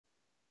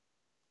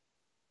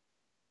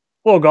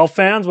Hello, golf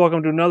fans.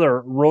 Welcome to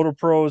another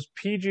RotoPros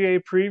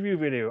PGA preview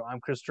video. I'm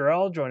Chris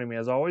Durrell. Joining me,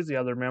 as always, the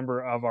other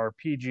member of our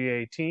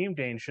PGA team,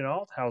 Dane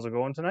Chenault. How's it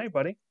going tonight,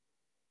 buddy?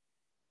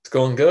 It's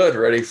going good.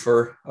 Ready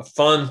for a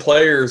fun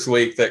Players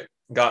Week that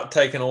got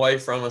taken away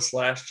from us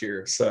last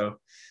year. So,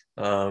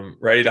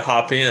 ready to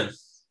hop in.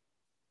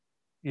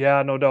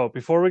 Yeah, no doubt.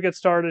 Before we get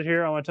started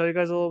here, I want to tell you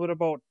guys a little bit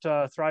about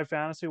Thrive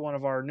Fantasy, one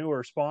of our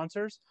newer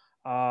sponsors.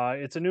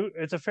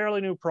 It's a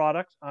fairly new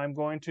product. I'm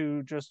going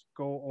to just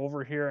go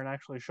over here and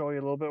actually show you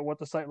a little bit what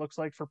the site looks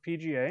like for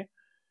PGA.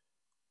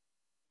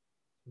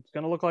 It's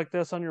going to look like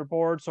this on your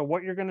board. So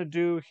what you're going to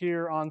do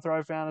here on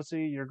Thrive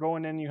Fantasy, you're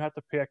going in, you have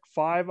to pick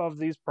 5 of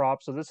these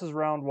props. So this is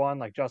round 1,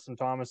 like Justin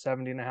Thomas,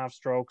 70 and a half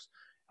strokes.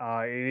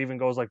 It even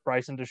goes like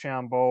Bryson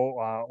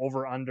DeChambeau,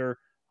 over under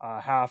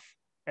half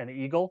an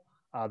eagle.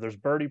 There's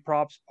birdie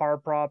props, par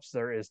props.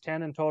 There is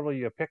 10 in total.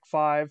 You pick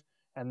 5,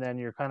 and then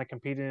you're kind of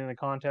competing in a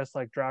contest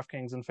like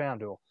DraftKings and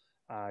FanDuel.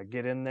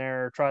 Get in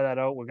there, try that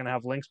out. We're going to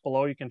have links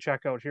below. You can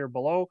check out here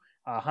below.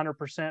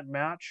 100%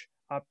 match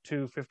up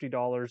to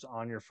 $50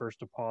 on your first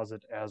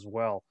deposit as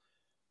well.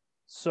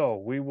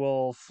 So we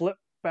will flip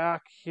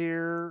back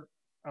here.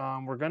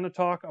 We're going to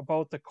talk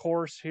about the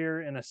course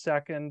here in a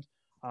second.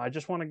 I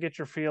just want to get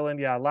your feeling.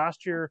 Yeah,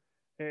 last year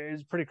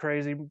is pretty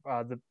crazy.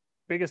 The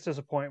biggest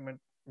disappointment,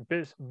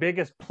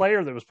 biggest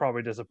player that was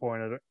probably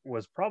disappointed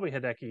was probably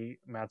Hideki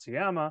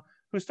Matsuyama,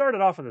 who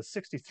started off with a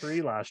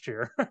 63 last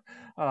year.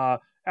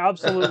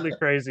 Absolutely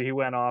crazy. He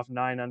went off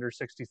 9 under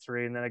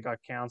 63, and then it got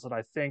canceled.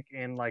 I think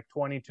in like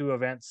 22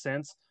 events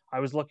since.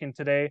 I was looking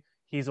today.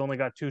 He's only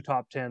got 2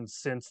 top 10s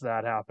since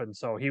that happened.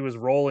 So he was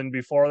rolling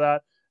before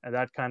that, and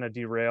that kind of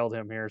derailed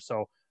him here.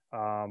 So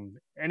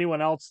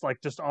anyone else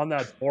like just on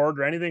that board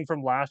or anything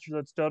from last year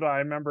that stood out? I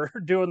remember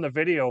doing the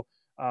video.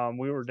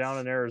 We were down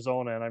in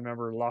Arizona, and I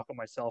remember locking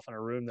myself in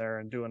a room there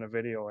and doing a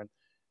video. And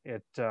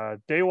it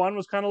day one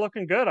was kind of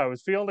looking good. I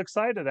was feeling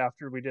excited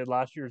after we did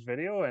last year's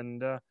video,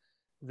 and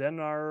then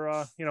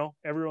our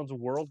everyone's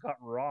world got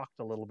rocked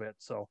a little bit.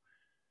 So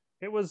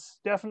it was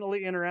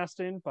definitely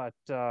interesting. But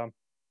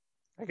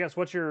I guess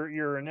what's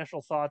your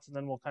initial thoughts, and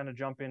then we'll kind of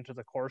jump into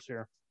the course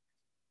here.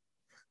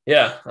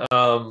 Yeah,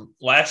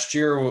 last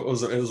year it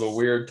was a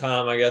weird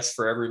time, I guess,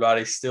 for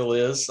everybody. Still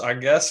is. I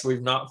guess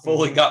we've not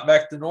fully Mm-hmm. got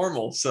back to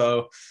normal.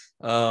 So,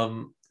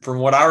 from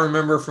what I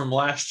remember from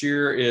last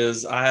year,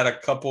 is I had a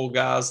couple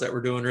guys that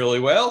were doing really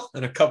well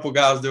and a couple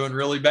guys doing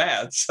really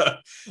bad. So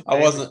I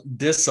Same. wasn't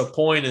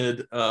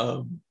disappointed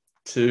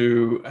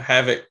to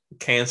have it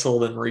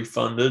canceled and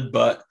refunded,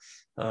 but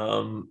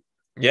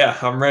yeah,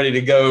 I'm ready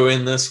to go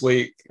in this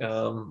week.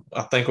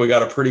 I think we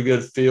got a pretty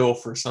good feel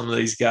for some of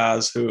these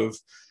guys who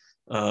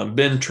have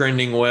been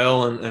trending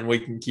well, and we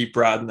can keep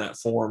riding that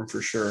form for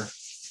sure.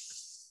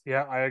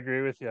 Yeah, I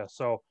agree with you.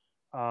 So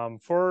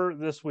for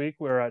this week,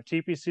 we're at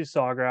TPC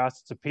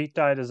Sawgrass. It's a Pete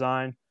Dye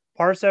design,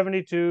 par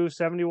 72,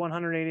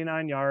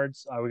 7,189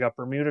 yards. We got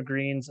Bermuda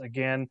greens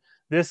again.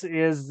 This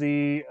is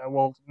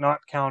well, not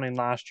counting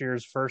last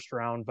year's first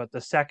round, but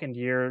the second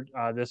year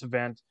this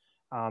event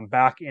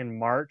back in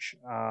March.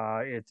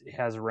 It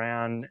has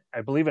ran,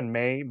 I believe, in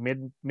May,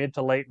 mid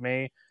to late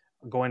May,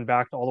 going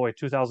back to all the way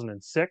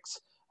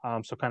 2006.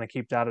 So kind of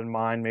keep that in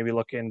mind. Maybe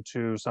look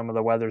into some of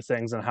the weather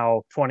things and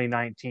how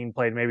 2019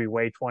 played. Maybe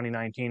way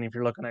 2019 if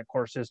you're looking at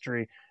course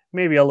history.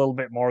 Maybe a little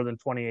bit more than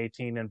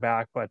 2018 and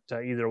back, but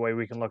either way,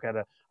 we can look at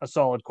a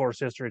solid course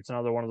history. It's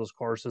another one of those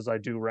courses I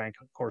do rank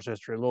course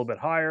history a little bit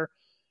higher.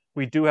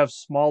 We do have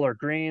smaller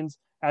greens,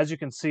 as you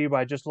can see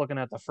by just looking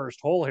at the first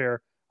hole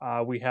here.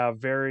 We have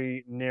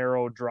very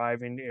narrow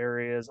driving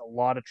areas, a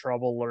lot of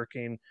trouble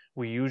lurking.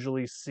 We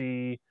usually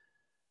see,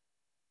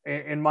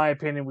 in my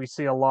opinion, we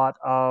see a lot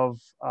of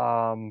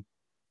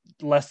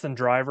less than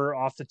driver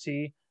off the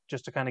tee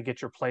just to kind of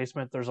get your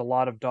placement. There's a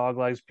lot of dog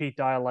legs. Pete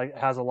Dye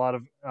has a lot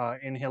of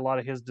a lot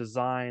of his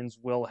designs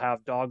will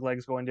have dog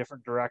legs going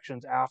different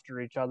directions after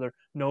each other.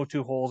 No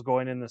 2 holes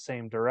going in the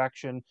same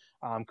direction.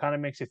 Kind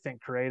of makes you think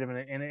creative,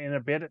 and in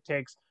a bit it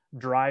takes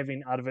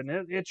driving out of it.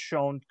 And it's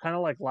shown kind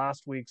of like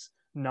last week's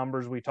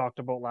numbers we talked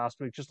about last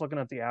week. Just looking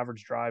at the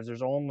average drives,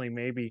 there's only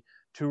maybe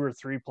 2 or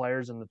 3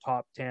 players in the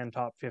top 10,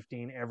 top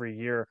 15 every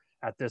year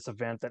at this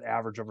event that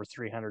average over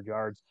 300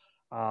 yards.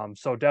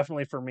 So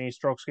definitely for me,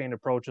 strokes gained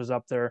approach is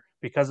up there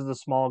because of the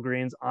small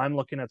greens. I'm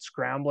looking at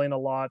scrambling a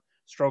lot,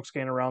 strokes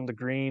gained around the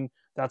green.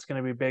 That's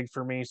going to be big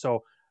for me.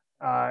 So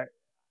uh,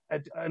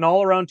 an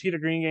all-around tee to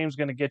green game is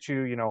going to get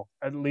you,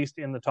 at least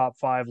in the top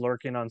 5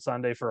 lurking on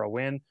Sunday for a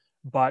win.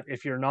 But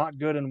if you're not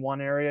good in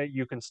one area,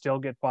 you can still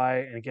get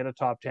by and get a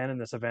top 10 in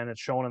this event. It's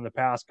shown in the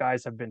past.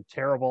 Guys have been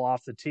terrible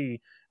off the tee,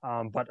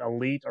 but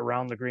elite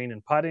around the green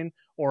and putting,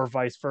 or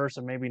vice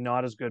versa, maybe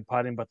not as good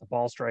putting, but the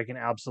ball striking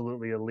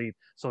absolutely elite.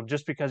 So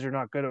just because you're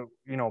not good at,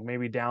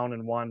 maybe down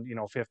in one,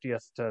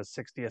 50th to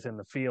 60th in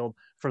the field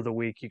for the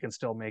week, you can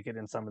still make it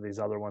in some of these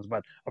other ones.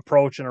 But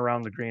approach and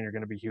around the green are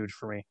going to be huge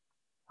for me.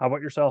 How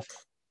about yourself?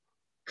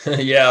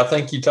 Yeah, I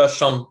think you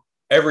touched on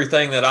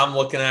everything that I'm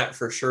looking at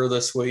for sure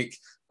this week.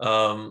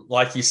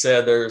 Like you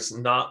said, there's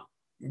not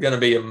going to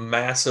be a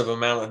massive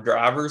amount of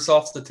drivers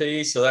off the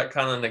tee, so that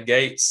kind of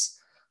negates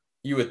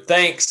you would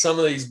think some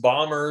of these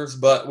bombers,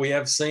 but we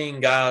have seen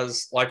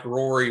guys like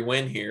Rory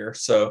win here.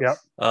 So Yep.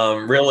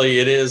 really,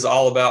 it is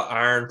all about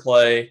iron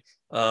play.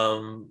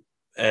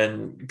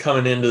 And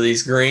coming into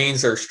these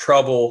greens, there's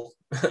trouble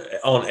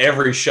on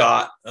every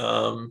shot.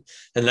 And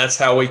that's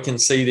how we can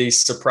see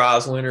these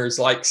surprise winners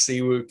like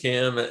Siwoo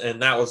Kim.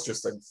 And that was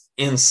just an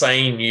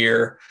insane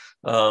year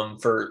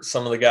for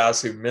some of the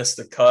guys who missed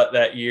the cut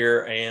that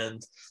year.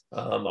 And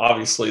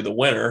obviously, the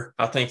winner,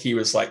 I think he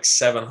was like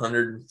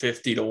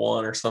 750 to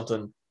 1 or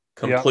something Yep.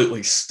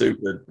 completely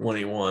stupid when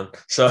he won.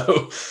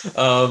 So,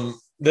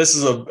 this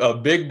is a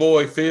big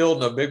boy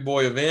field and a big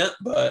boy event,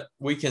 but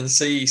we can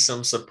see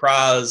some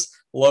surprise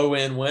low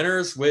end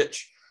winners,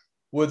 which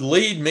would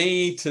lead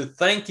me to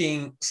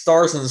thinking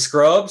Stars and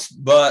Scrubs.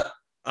 But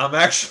I'm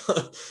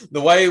actually,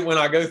 the way when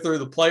I go through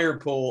the player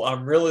pool,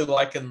 I'm really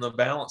liking the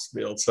balance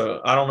build.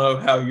 So I don't know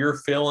how you're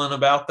feeling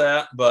about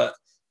that, but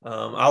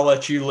I'll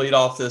let you lead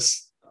off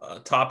this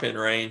top end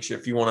range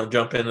if you want to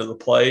jump into the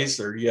plays,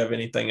 or do you have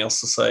anything else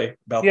to say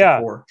about the Yeah.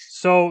 course?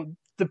 So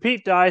the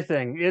Pete Dye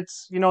thing,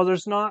 it's,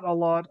 there's not a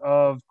lot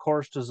of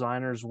course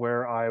designers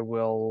where I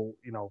will,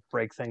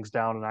 break things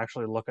down and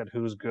actually look at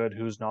who's good,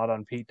 who's not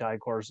on Pete Dye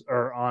course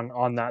or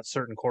on that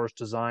certain course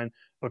design.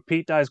 But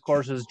Pete Dye's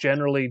courses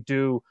generally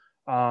do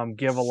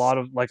give a lot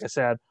of, like I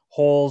said,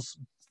 holes,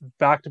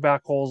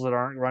 back-to-back holes that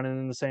aren't running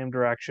in the same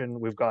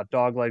direction. We've got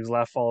dog legs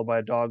left followed by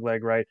a dog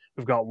leg right.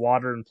 We've got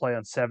water in play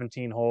on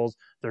 17 holes.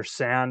 There's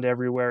sand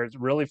everywhere. It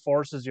really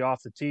forces you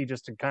off the tee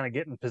just to kind of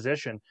get in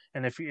position.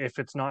 And if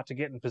it's not to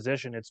get in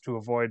position, it's to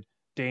avoid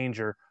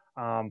danger.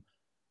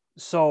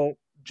 So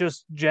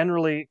just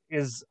generally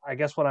is, I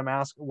guess what I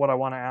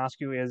want to ask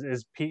you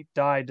is Pete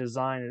Dye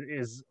design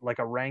is like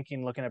a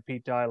ranking looking at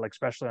Pete Dye, like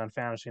especially on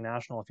Fantasy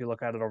National. If you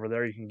look at it over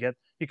there,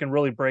 you can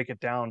really break it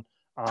down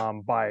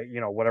by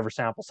whatever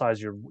sample size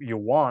you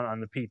want on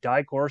the Pete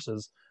Dye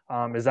courses.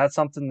 Is that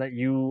something that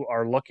you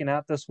are looking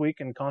at this week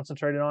and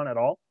concentrating on at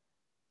all?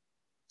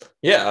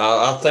 Yeah,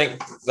 I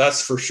think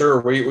that's for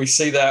sure. We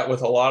see that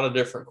with a lot of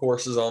different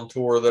courses on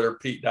tour that are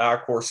Pete Dye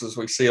courses.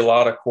 We see a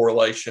lot of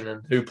correlation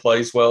in who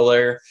plays well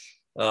there.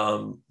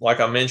 Like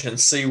I mentioned,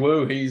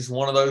 Siwoo, he's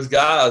one of those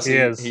guys. He He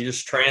is.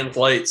 just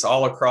translates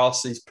all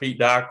across these Pete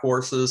Dye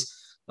courses.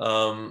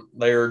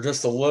 They are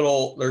just a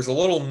little. There's a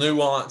little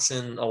nuance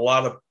in a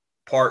lot of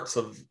parts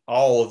of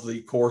all of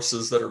the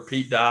courses that are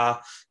Pete Dye.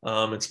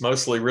 It's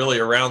mostly really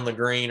around the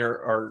green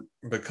or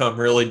become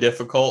really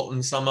difficult,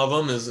 and some of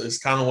them is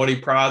kind of what he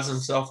prides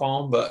himself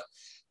on. But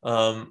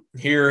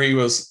here he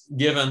was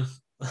given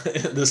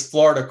this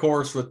Florida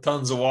course with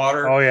tons of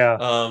water, Oh yeah.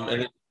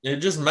 and it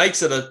just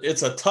makes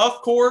it's a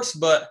tough course.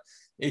 But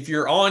if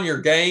you're on your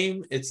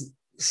game,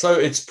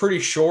 it's pretty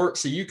short,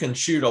 so you can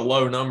shoot a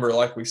low number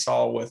like we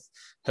saw with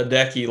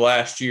Hideki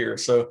last year.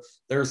 So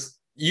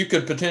you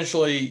could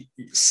potentially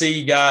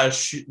see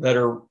guys that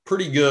are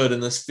pretty good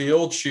in this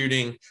field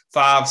shooting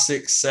 5,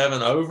 6,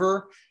 7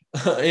 over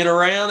in a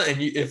round,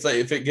 and if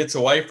it gets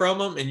away from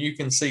them, and you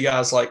can see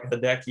guys like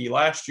Hideki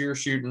last year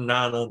shooting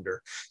 9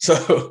 under.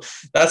 So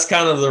that's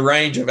kind of the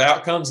range of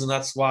outcomes, and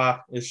that's why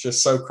it's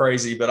just so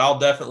crazy. But I'll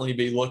definitely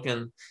be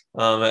looking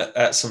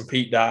at some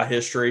Pete Dye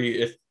history,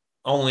 if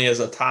only as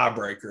a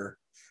tiebreaker.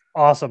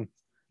 Awesome.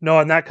 No,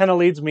 and that kind of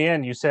leads me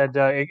in. You said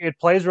it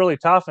plays really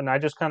tough, and I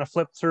just kind of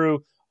flipped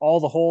through all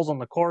the holes on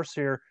the course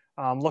here.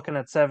 Looking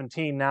at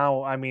 17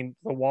 now, I mean,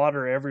 the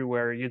water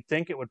everywhere. You'd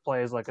think it would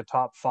play as like a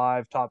top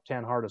 5, top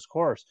 10 hardest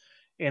course.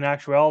 In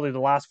actuality, the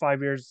last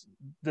 5 years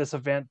this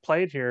event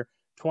played here,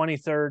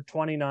 23rd,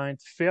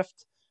 29th,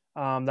 5th.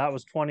 That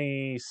was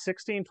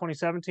 2016,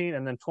 2017,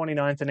 and then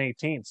 29th and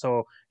 18th.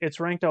 So it's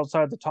ranked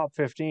outside the top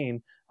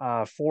 15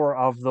 4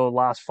 of the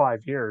last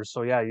 5 years.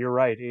 So yeah, you're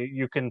right.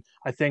 You can,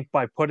 I think,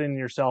 by putting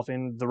yourself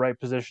in the right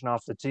position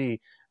off the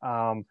tee,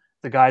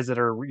 the guys that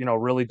are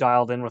really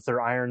dialed in with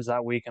their irons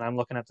that week, and I'm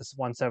looking at this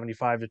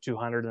 175 to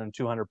 200 and then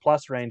 200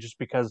 plus range, just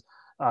because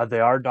they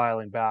are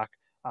dialing back.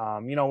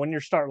 When you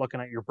start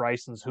looking at your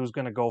Brysons, who's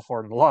going to go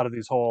for it in a lot of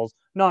these holes,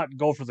 not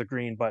go for the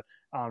green, but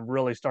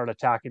really start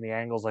attacking the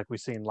angles like we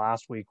seen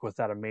last week with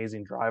that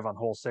amazing drive on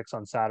hole 6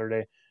 on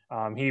Saturday.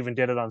 He even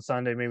did it on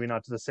Sunday, maybe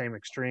not to the same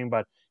extreme,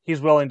 but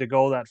he's willing to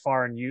go that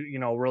far and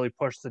really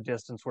push the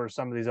distance, where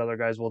some of these other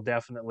guys will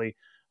definitely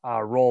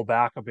roll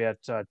back a bit,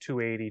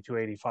 280,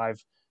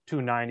 285,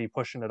 290,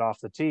 pushing it off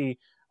the tee.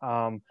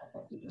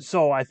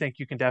 So I think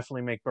you can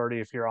definitely make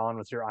birdie if you're on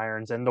with your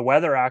irons. And the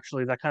weather,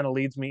 actually, that kind of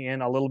leads me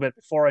in a little bit.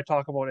 Before I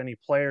talk about any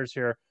players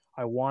here,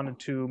 I wanted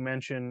to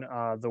mention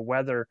the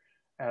weather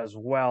as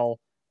well.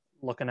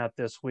 Looking at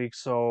this week,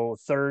 so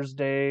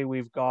Thursday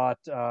we've got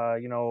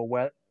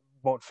wet,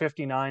 about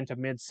 59 to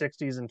mid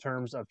 60s in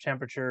terms of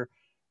temperature.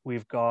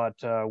 We've got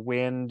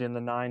wind in the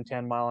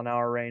 9-10 mile an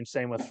hour range.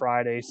 Same with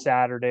Friday.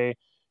 Saturday,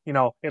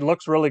 it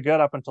looks really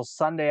good up until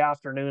Sunday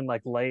afternoon,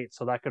 like late.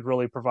 So that could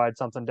really provide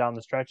something down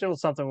the stretch. It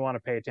was something we want to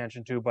pay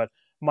attention to, but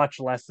much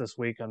less this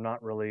week. I'm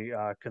not really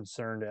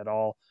concerned at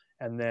all.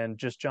 And then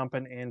just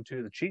jumping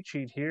into the cheat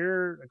sheet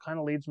here, it kind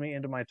of leads me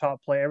into my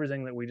top play.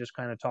 Everything that we just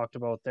kind of talked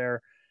about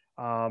there.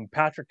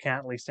 Patrick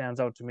Cantley stands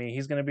out to me.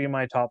 He's going to be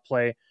my top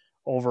play.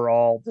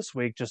 overall this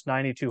week, just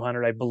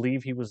 9,200. I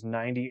believe he was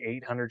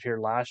 9,800 here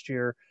last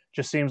year.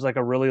 Just seems like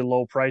a really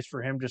low price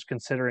for him, just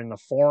considering the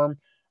form.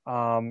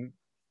 T15,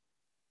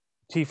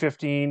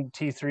 T3,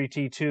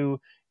 T2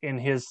 in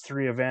his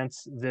 3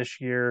 events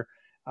this year.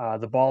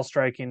 The ball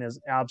striking is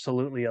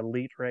absolutely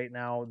elite right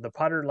now. The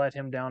putter let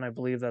him down. I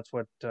believe that's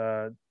what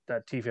that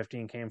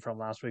T15 came from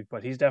last week,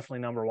 but he's definitely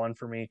number 1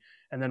 for me.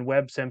 And then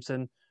Webb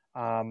Simpson,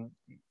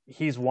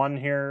 he's won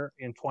here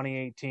in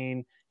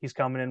 2018. He's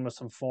coming in with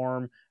some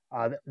form.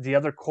 The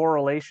other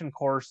correlation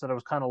course that I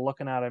was kind of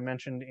looking at, I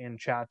mentioned in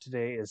chat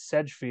today, is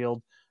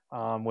Sedgefield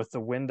with the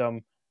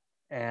Wyndham.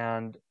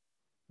 And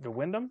the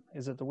Wyndham,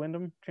 is it the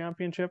Wyndham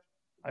Championship?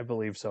 I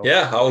believe so.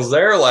 Yeah, I was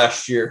there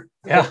last year.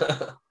 Yeah.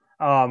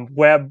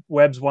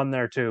 Webb's won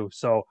there too.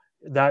 So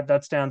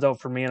that stands out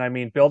for me. And I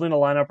mean, building a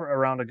lineup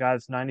around a guy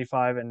that's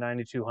 95 and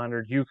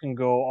 9,200, you can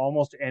go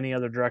almost any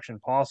other direction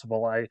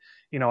possible. I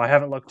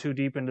haven't looked too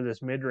deep into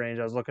this mid range.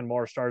 I was looking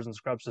more stars and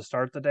scrubs to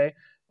start the day,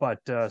 but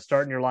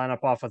starting your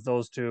lineup off with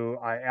those two,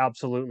 I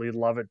absolutely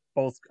love it.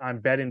 I'm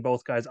betting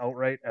both guys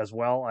outright as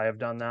well. I have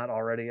done that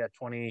already at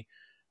 20.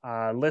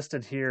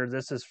 Listed here,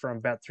 this is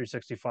from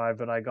Bet365,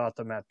 but I got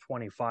them at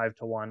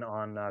 25-1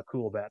 on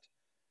CoolBet.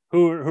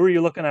 Who are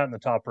you looking at in the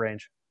top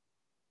range?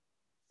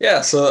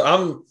 Yeah, so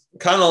I'm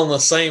kind of on the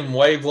same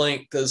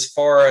wavelength as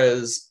far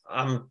as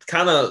I'm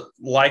kind of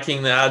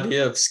liking the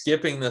idea of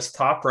skipping this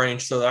top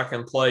range so that I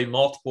can play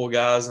multiple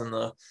guys in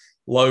the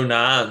low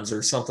 9s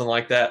or something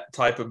like that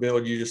type of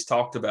build you just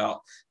talked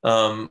about.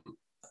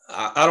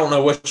 I don't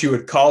know what you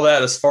would call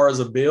that as far as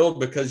a build,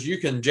 because you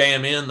can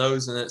jam in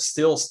those and it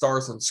still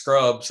stars and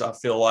scrubs, I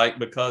feel like,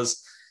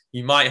 because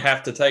you might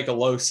have to take a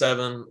low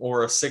 7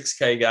 or a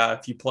 6K guy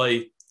if you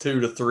play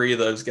 2 to 3 of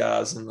those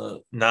guys in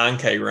the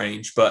 9K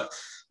range. But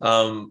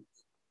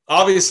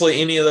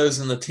obviously any of those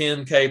in the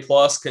 10K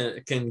plus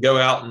can go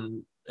out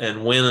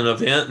and win an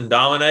event and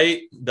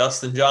dominate.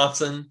 Dustin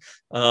Johnson,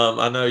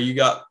 I know you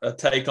got a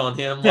take on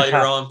him later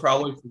on,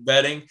 probably for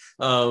betting,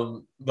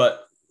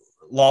 but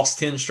lost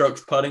 10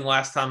 strokes putting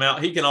last time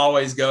out. He can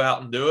always go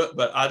out and do it,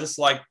 but I just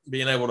like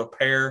being able to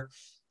pair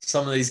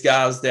some of these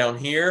guys down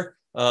here.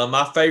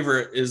 My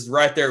favorite is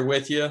right there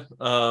with you,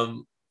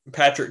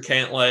 Patrick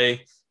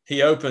Cantlay.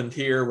 He opened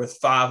here with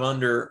 5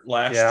 under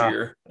last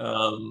year,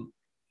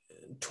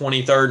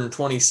 23rd and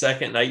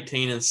 22nd,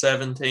 18 and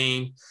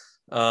 17.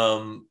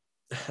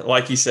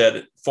 Like you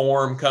said,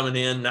 form coming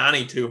in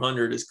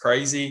 9,200 is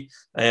crazy,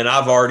 and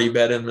I've already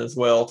bet him as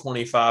well,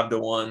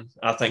 25-1.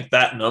 I think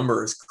that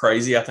number is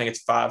crazy. I think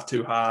it's 5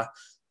 too high,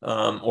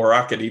 or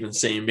I could even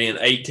see him being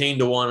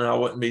 18-1, and I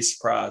wouldn't be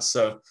surprised.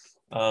 So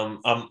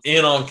I'm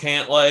in on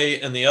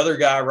Cantlay, and the other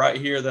guy right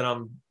here that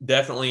I'm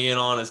definitely in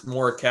on is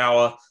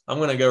Morikawa. I'm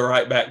going to go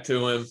right back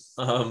to him.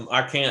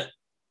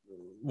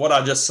 What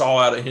I just saw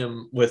out of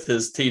him with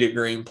his tee to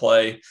green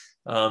play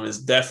is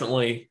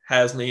definitely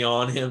has me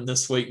on him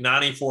this week.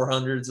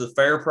 9,400 is a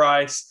fair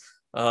price.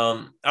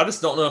 I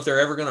just don't know if they're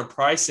ever going to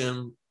price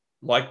him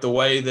like the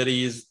way that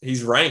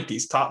he's ranked.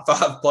 He's top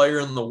 5 player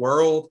in the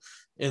world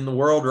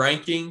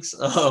rankings,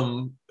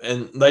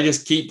 and they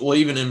just keep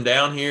leaving him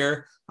down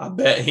here. I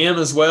bet him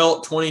as well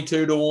at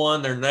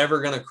 22-1. They're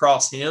never going to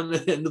cross him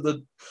into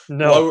the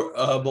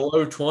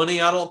below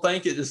 20. I don't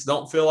think. It just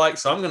don't feel like.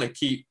 So I'm going to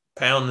keep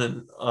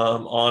pounding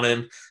on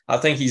him. I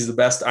think he's the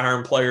best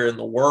iron player in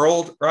the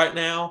world right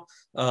now,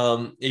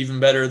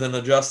 even better than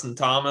a Justin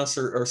Thomas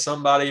or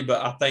somebody.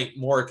 But I think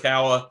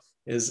Morikawa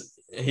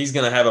he's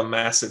going to have a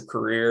massive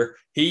career.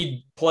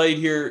 He played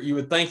here. You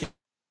would think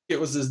it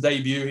was his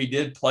debut. He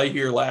did play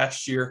here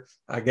last year.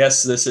 I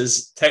guess this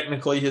is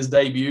technically his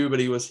debut,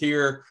 but he was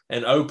here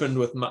and opened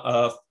with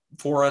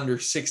 4 under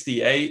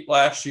 68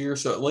 last year.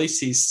 So at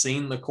least he's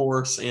seen the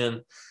course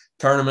in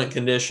tournament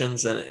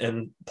conditions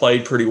and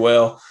played pretty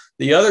well.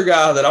 The other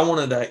guy that I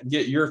wanted to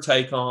get your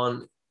take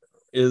on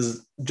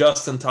is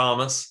Justin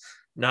Thomas.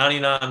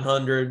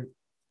 9,900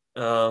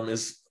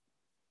 is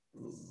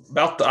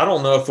about I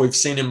don't know if we've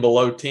seen him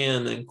below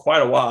 10 in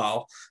quite a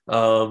while.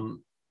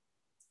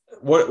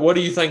 What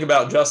do you think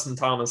about Justin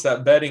Thomas?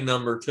 That betting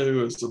number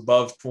too is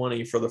above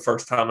 20 for the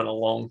first time in a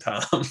long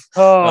time.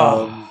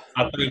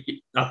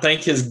 I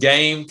think his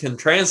game can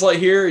translate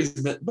here.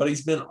 But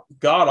he's been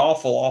god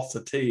awful off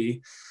the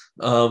tee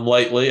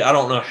lately. I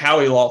don't know how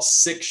he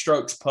lost 6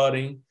 strokes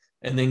putting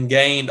and then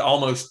gained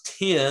almost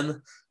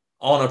 10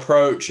 on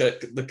approach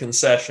at the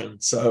concession.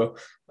 So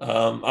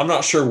I'm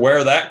not sure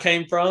where that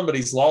came from, but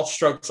he's lost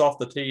strokes off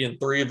the tee in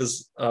 3 of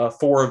his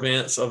 4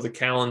 events of the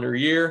calendar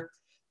year.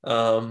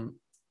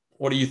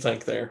 What do you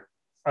think there?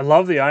 I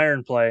love the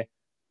iron play.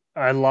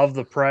 I love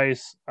the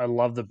price. I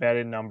love the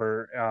betting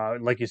number.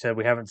 Like you said,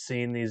 we haven't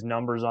seen these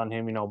numbers on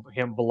him.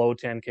 Him below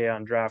 10K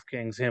on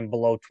DraftKings, him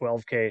below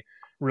 12K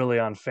really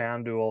on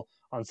FanDuel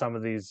on some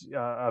of these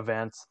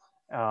events.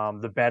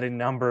 The betting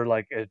number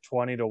like at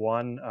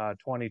 20-1,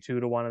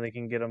 22-1, I think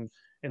you can get them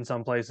in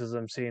some places.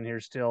 I'm seeing here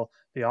still.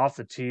 The off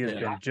the tee has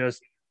been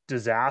just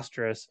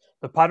disastrous.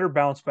 The putter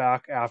bounced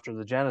back after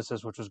the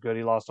Genesis, which was good.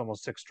 He lost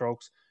almost 6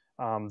 strokes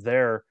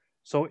there.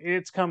 So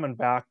it's coming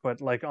back,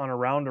 but like on a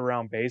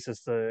round-to-round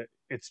basis,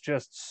 it's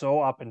just so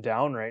up and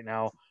down right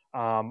now.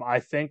 I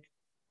think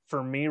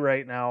for me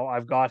right now,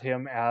 I've got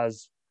him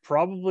as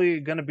probably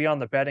going to be on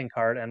the betting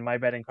card, and my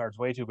betting card's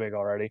way too big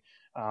already.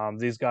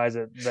 These guys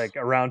at like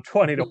around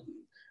 20 to,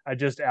 I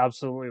just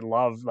absolutely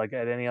love, like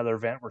at any other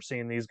event, we're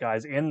seeing these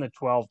guys in the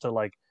 12 to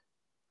like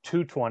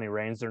 220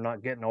 range. They're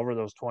not getting over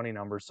those 20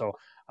 numbers. So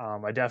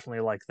I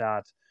definitely like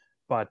that.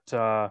 But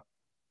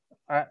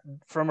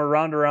from a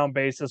round around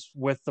basis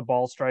with the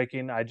ball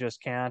striking, I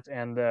just can't.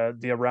 And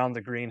the around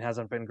the green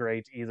hasn't been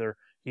great either.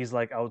 He's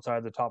like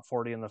outside the top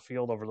 40 in the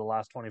field over the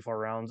last 24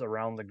 rounds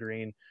around the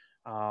green.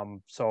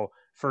 So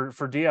for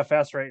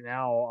DFS right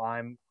now,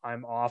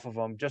 I'm off of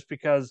him just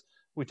because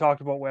we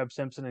talked about Webb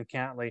Simpson and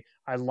Cantley.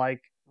 I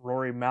like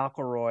Rory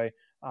McIlroy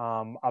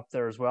up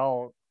there as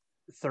well,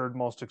 third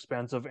most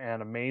expensive,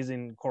 and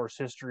amazing course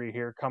history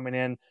here, coming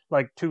in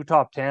like two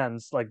top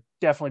tens. Like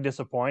definitely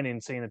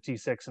disappointing seeing a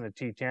T6 and a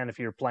T10 if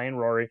you're playing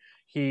Rory.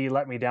 He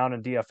let me down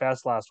in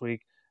DFS last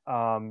week,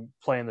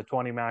 playing the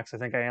 20 max. I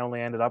think I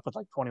only ended up with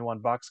like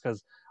 $21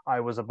 because I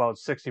was about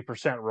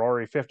 60%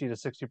 Rory, 50 to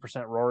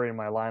 60% Rory in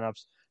my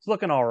lineups. It's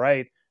looking all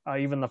right.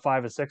 Even the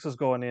 5 of 6 is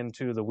going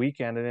into the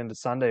weekend and into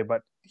Sunday,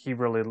 but he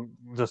really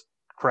just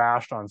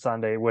crashed on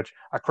Sunday, which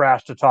a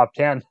crash to top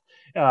 10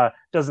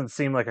 doesn't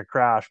seem like a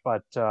crash,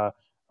 but so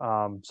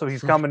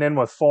he's coming in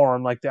with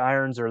form. Like the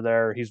irons are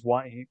there. He's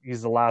won.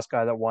 He's the last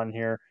guy that won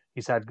here.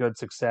 He's had good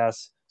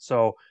success.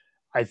 So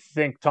I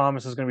think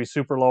Thomas is going to be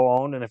super low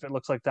owned, and if it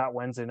looks like that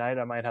Wednesday night,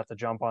 I might have to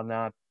jump on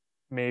that,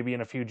 maybe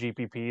in a few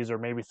GPPs, or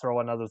maybe throw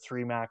another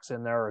 3 max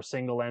in there, or a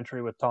single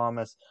entry with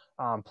Thomas,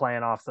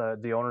 playing off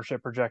the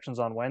ownership projections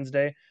on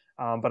Wednesday.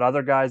 But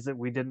other guys that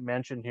we didn't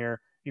mention here,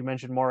 you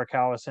mentioned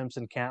Morikawa,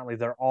 Simpson, Cantley.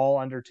 They're all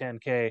under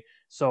 10K.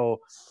 So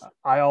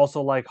I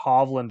also like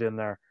Hovland in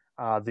there.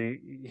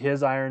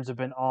 His irons have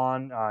been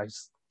on.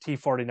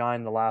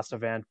 T49 the last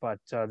event, but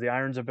the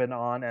irons have been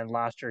on. And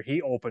last year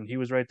he opened. He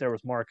was right there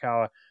with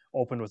Morikawa,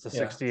 opened with the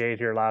 68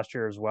 here last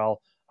year as well.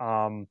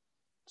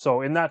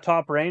 So in that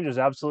top range is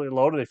absolutely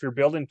loaded. If you're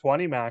building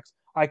 20 max,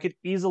 I could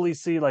easily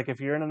see, like if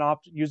you're in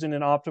using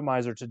an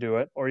optimizer to do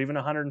it, or even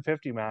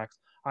 150 max,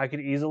 I could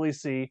easily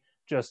see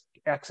just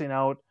Xing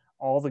out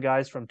all the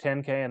guys from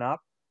 10K and up,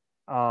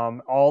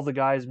 all the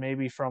guys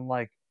maybe from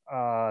like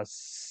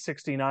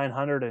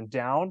 6,900 and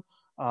down,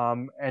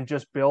 and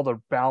just build a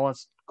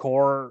balanced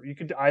core. You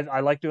could, I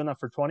like doing that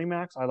for 20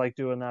 max. I like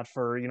doing that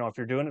for, if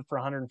you're doing it for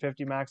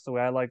 150 max, the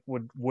way I like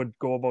would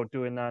go about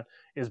doing that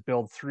is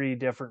build 3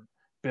 different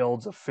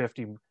builds of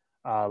 50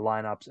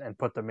 lineups and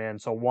put them in.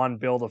 So one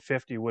build of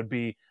 50 would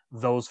be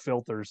those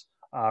filters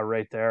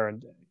right there.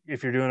 And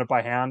if you're doing it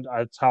by hand,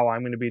 that's how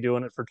I'm going to be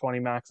doing it for 20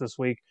 max this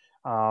week.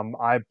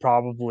 I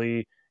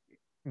probably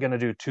going to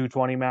do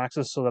 220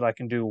 maxes so that I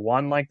can do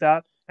one like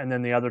that, and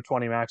then the other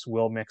 20 max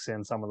will mix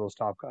in some of those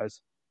top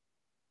guys.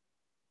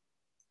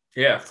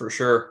 Yeah, for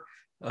sure.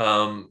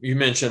 You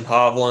mentioned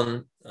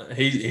Hovland.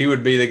 He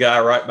would be the guy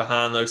right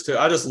behind those two.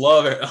 I just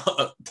love it.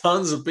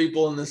 Tons of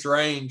people in this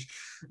range.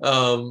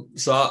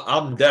 So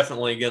I'm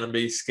definitely going to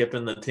be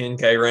skipping the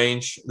 10K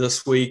range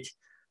this week.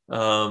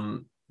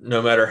 No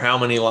matter how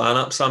many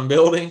lineups I'm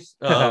building,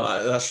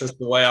 that's just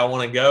the way I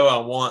want to go.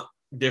 I want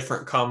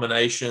different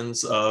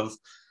combinations of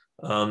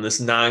this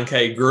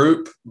 9K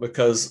group,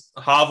 because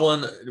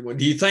Hovland,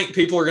 do you think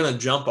people are going to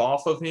jump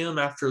off of him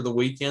after the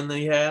weekend that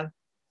he had?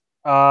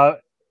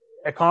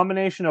 A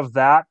combination of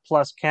that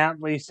plus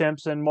Cantley,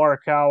 Simpson,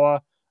 Morikawa,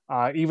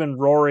 even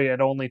Rory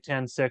at only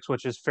 10-6,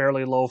 which is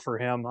fairly low for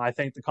him. I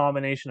think the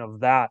combination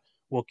of that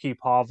will keep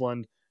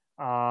Hovland.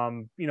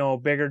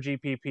 Bigger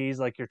GPPs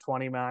like your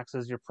 20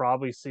 maxes, you'll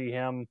probably see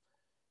him,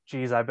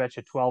 geez, I bet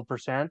you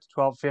 12%,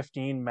 12,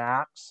 15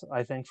 max,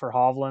 I think, for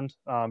Hovland,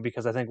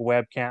 because I think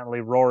Webb,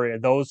 Cantley, Rory,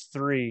 those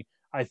 3,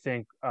 I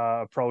think,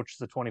 approach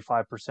the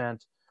 25%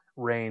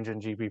 range in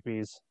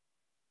GPPs.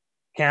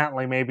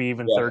 Cantley, maybe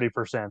even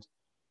 30%.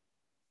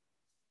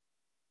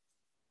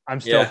 I'm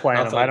still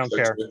playing him. I don't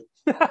care.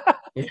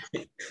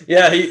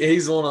 Yeah,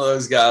 he's one of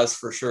those guys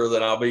for sure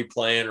that I'll be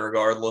playing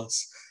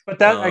regardless. But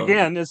that,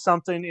 again, is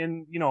something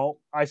in,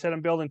 I said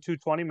I'm building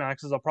 220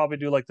 maxes. I'll probably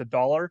do like the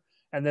 $1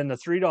 and then the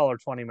 $3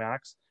 20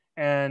 max.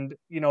 And,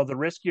 the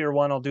riskier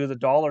one, I'll do the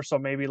 $1. So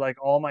maybe like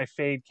all my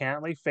fade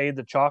Cantley, fade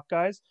the chalk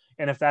guys.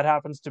 And if that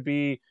happens to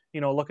be,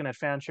 looking at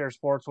FanShare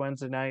Sports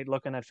Wednesday night,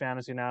 looking at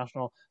Fantasy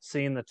National,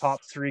 seeing the top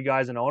 3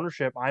 guys in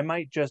ownership, I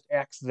might just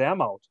X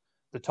them out,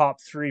 the top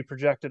 3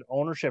 projected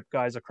ownership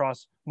guys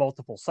across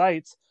multiple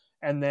sites,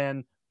 and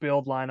then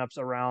build lineups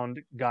around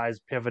guys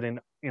pivoting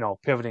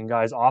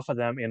guys off of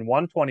them in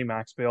 120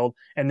 max build,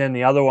 and then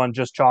the other one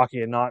just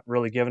chalky and not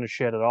really giving a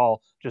shit at all,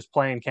 just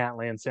playing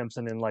Cantley and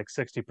Simpson in like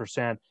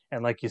 60%,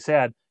 and like you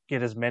said,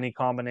 get as many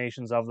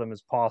combinations of them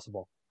as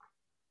possible.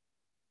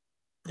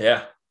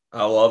 Yeah,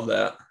 I love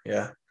that.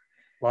 Yeah.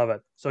 Love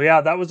it. So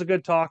yeah, that was a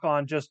good talk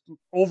on just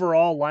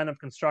overall lineup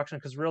construction,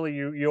 because really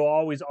you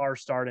always are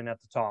starting at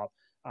the top,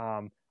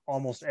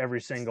 almost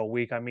every single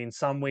week. I mean,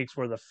 some weeks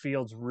where the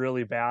field's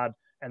really bad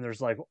and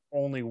there's like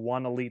only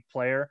one elite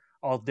player,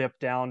 I'll dip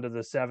down to the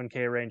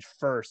 7K range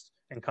first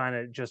and kind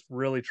of just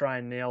really try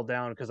and nail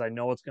down, because I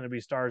know it's going to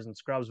be stars and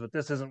scrubs, but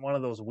this isn't one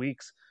of those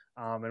weeks.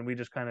 And we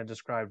just kind of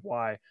described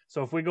why.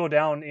 So if we go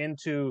down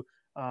into,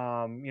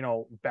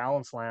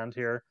 balance land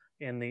here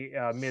in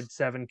the mid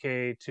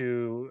 7K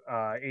to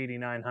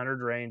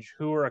 8,900 range,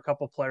 who are a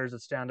couple players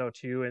that stand out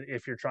to you? And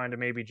if you're trying to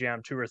maybe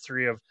jam 2 or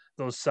 3 of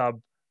those sub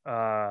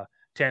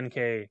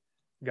 10K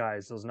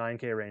guys, those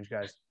 9K range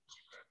guys.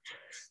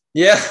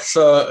 Yeah,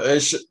 so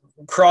it should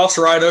cross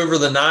right over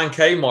the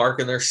 9K mark,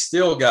 and there's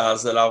still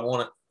guys that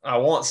I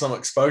want some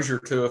exposure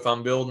to if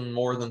I'm building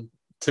more than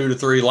 2 to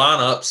 3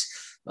 lineups.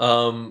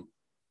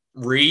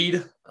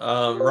 Reed,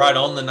 right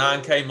on the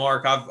 9K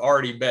mark, I've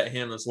already bet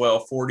him as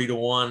well,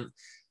 40-1.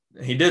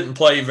 He didn't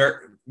play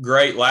very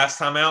great last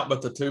time out,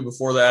 but the 2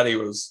 before that he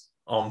was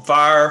on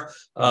fire.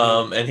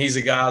 And he's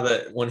a guy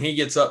that when he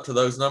gets up to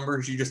those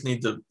numbers, you just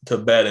need to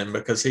bet him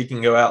because he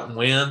can go out and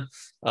win.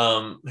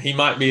 He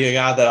might be a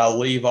guy that I'll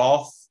leave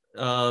off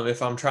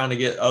if I'm trying to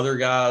get other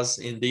guys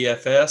in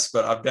DFS,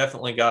 but I've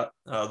definitely got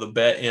the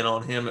bet in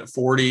on him at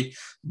 40.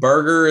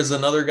 Berger is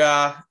another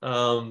guy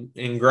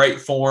in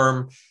great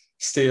form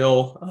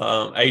still.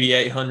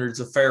 8,800 is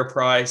a fair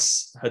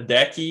price.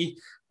 Hideki,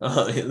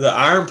 the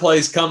iron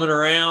play's coming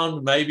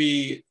around.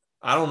 Maybe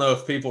I don't know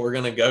if people are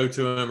going to go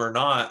to him or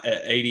not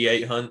at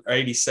 8,800,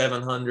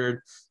 8,700.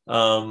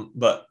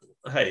 But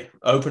hey,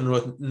 opened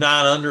with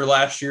 9 under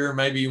last year.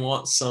 Maybe you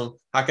want some.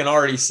 I can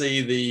already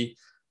see the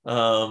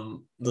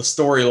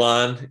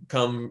storyline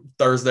come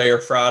Thursday or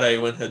Friday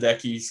when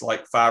Hideki's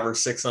like 5 or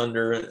 6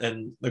 under,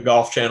 and the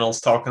Golf Channel's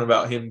talking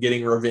about him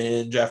getting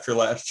revenge after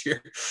last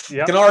year.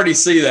 Yep. I can already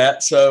see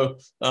that. So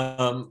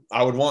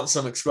I would want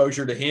some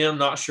exposure to him.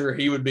 Not sure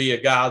he would be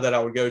a guy that I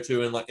would go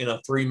to in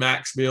a 3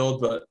 max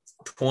build, but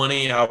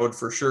 20, I would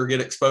for sure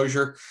get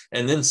exposure.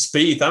 And then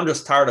Spieth, I'm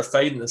just tired of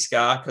fading this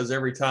guy because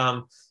every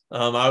time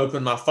I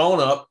open my phone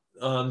up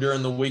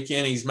during the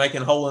weekend, he's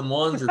making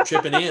hole-in-ones or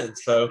chipping in.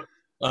 So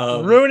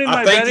ruining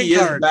my betting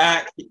card.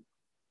 I think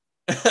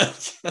he is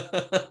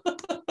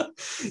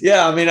back.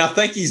 Yeah, I mean, I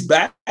think he's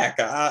back.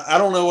 I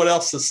don't know what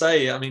else to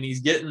say. I mean, he's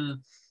getting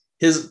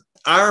his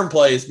iron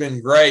play has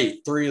been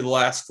great 3 of the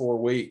last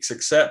 4 weeks,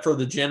 except for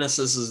the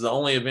Genesis is the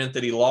only event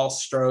that he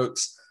lost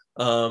strokes.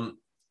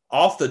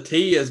 Off the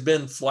tee has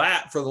been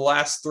flat for the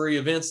last 3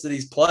 events that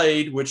he's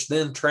played, which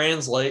then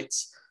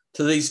translates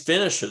to these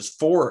finishes: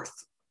 4th,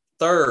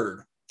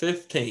 3rd,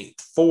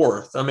 15th,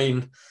 4th. I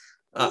mean,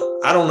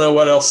 I don't know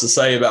what else to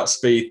say about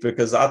Spieth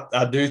because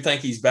I do think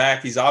he's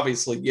back. He's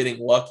obviously getting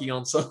lucky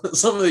on some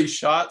of these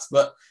shots,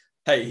 but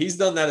hey, he's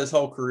done that his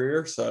whole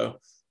career. So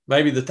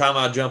maybe the time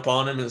I jump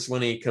on him is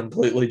when he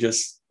completely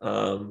just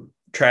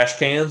trash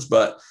cans.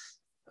 But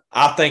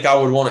I think I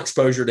would want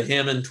exposure to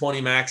him in 20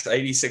 max.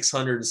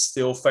 8,600 is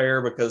still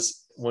fair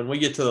because when we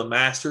get to the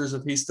Masters,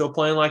 if he's still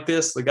playing like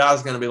this, the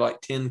guy's going to be like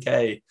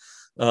 10K.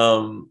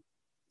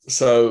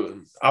 So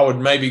I would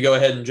maybe go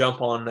ahead and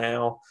jump on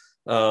now.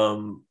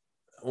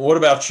 What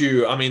about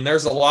you? I mean,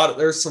 there's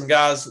some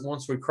guys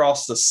once we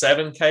cross the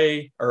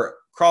 7K or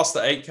cross the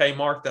 8K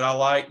mark that I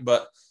like,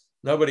 but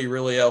nobody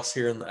really else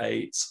here in the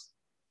 8s.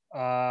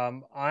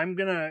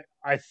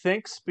 I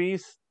think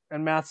Spieth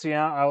and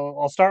Matsuyama.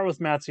 I'll start with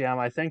Matsuyama.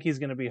 I think he's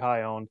going to be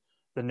high owned.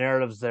 The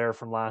narrative's there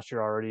from last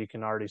year already. You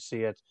can already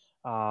see it.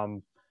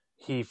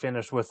 He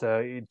finished with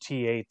a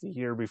T8 the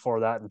year before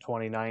that in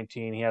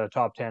 2019. He had a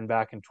top 10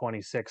 back in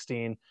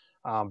 2016.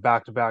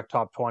 Back-to-back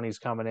top 20s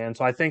coming in.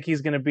 So I think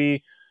he's going to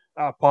be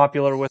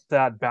popular with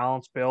that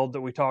balance build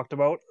that we talked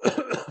about.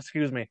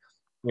 Excuse me.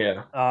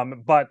 Yeah.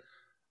 But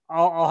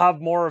I'll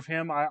have more of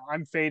him.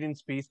 I'm fading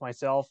Spieth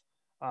myself.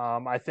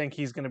 I think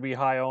he's going to be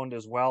high owned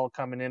as well,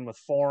 coming in with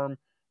form,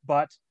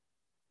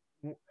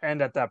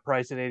 and at that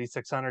price at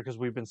 8,600 because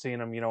we've been seeing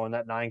him, in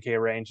that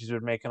 9K range. He's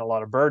been making a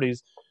lot of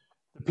birdies.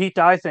 The Pete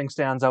Dye thing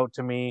stands out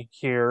to me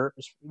here.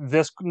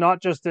 This not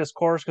just this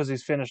course because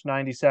he's finished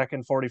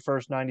 92nd,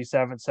 41st,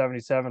 97th,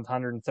 77th,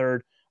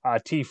 103rd,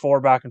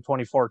 T4 back in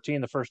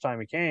 2014, the first time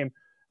he came,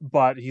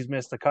 but he's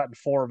missed the cut in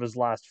 4 of his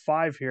last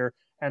 5 here.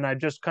 And I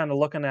just kind of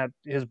looking at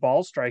his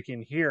ball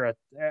striking here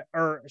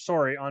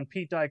on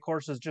Pete Dye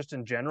courses just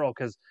in general,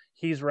 because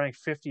he's ranked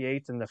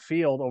 58th in the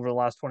field over the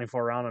last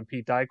 24 rounds on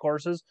Pete Dye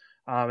courses.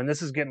 And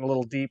this is getting a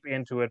little deep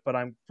into it, but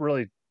I'm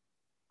really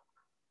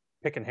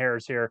picking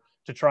hairs here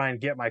to try and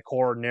get my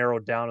core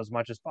narrowed down as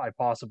much as I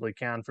possibly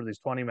can for these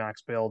 20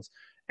 max builds.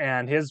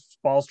 And his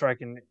ball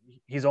striking,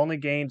 he's only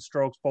gained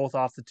strokes both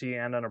off the tee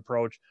and on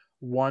approach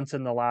once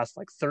in the last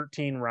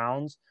 13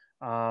 rounds.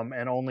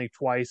 And only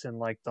twice in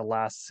the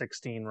last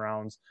 16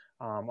 rounds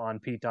on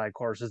Pete Dye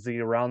courses. The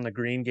around the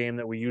green game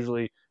that we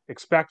usually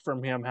expect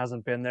from him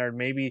hasn't been there.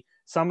 Maybe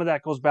some of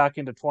that goes back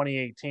into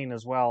 2018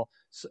 as well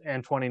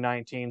and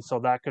 2019. So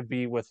that could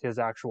be with his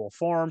actual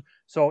form.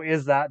 So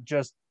is that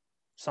just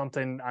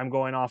something I'm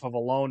going off of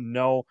alone?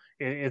 No,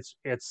 it's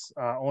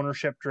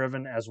ownership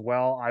driven as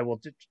well. I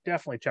will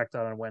definitely check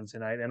that on Wednesday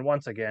night. And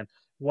once again,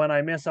 when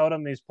I miss out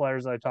on these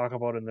players that I talk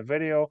about in the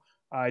video,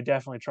 I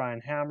definitely try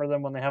and hammer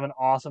them when they have an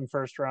awesome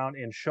first round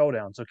in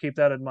Showdown. So keep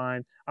that in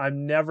mind.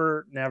 I'm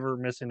never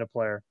missing a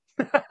player.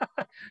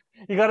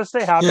 You got to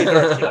stay happy.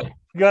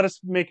 You got to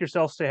make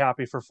yourself stay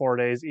happy for 4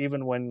 days,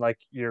 even when like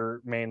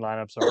your main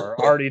lineups are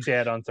already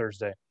dead on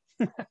Thursday.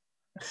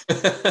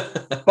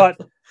 But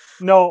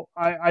no,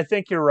 I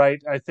think you're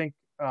right. I think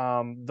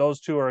those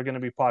two are going to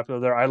be popular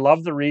there. I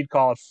love the Reed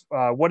call.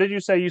 What did you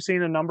say? You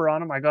seen a number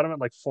on him? I got him at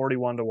like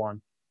 41-1.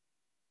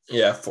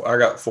 Yeah, I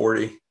got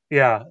 40.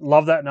 Yeah,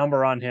 love that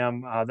number on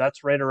him.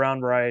 That's right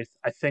around where I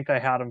think I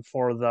had him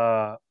for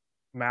the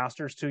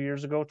Masters 2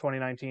 years ago,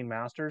 2019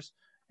 Masters,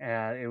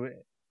 and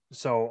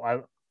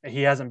so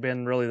he hasn't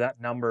been really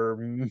that number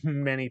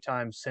many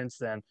times since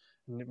then.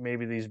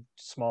 Maybe these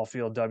small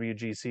field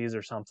WGCs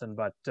or something,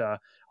 but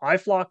I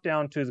flocked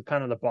down to the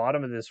kind of the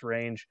bottom of this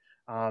range.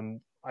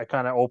 I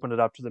kind of opened it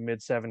up to the mid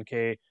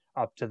 7K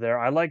up to there.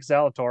 I like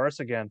Zalatoris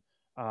again.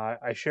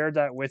 I shared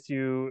that with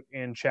you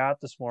in chat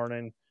this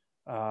morning.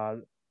 I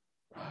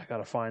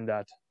gotta find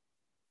that.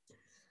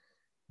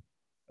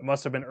 It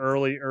must have been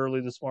early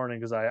this morning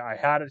because I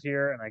had it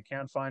here and I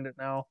can't find it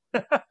now.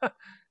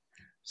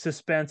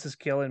 Suspense is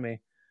killing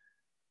me.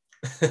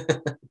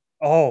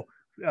 Oh,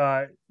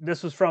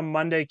 this was from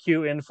Monday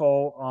Q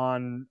Info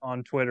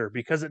on Twitter.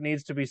 Because it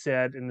needs to be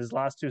said, in his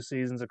last 2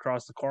 seasons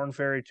across the Corn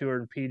Ferry Tour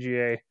and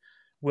PGA,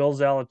 Will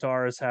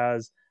Zalatoris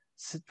has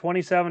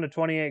 27 to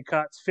 28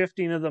 cuts,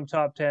 15 of them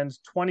top 10s,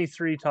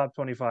 23 top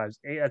 25s.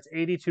 That's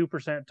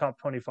 82% top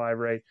 25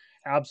 rate.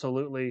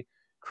 Absolutely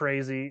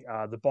crazy.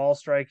 The ball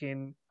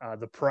striking,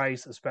 the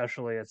price,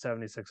 especially at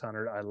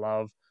 7,600, I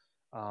love.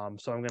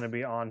 So I'm going to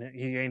be on.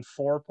 He gained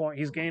 4 points.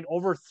 He's gained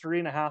over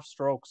 3.5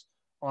 strokes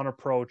on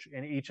approach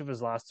in each of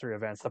his last 3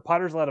 events. The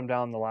putters let him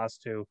down the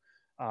last 2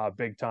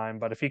 big time.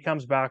 But if he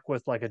comes back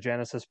with like a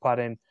Genesis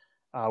putting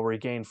where he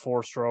gained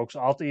 4 strokes,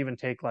 I'll even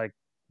take like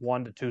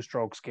 1 to 2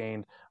 strokes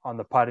gained on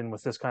the putting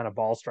with this kind of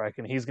ball strike,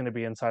 and he's going to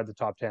be inside the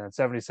top 10 at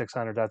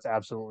 7,600. That's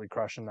absolutely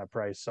crushing that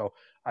price. So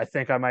I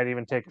think I might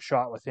even take a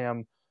shot with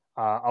him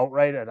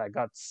outright. I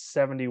got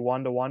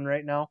 71-1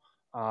 right now.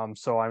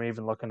 So I'm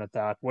even looking at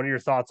that. What are your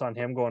thoughts on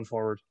him going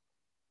forward?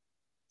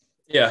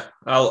 Yeah,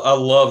 I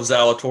love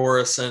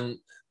Zalatoris, and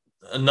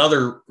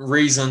another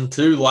reason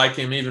to like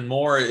him even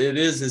more, it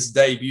is his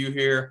debut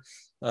here.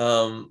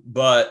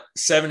 But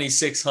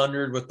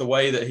 7,600 with the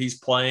way that he's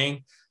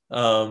playing,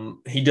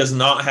 he does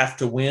not have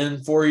to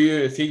win for you.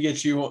 If he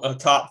gets you a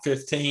top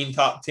 15,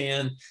 top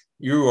 10,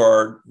 you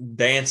are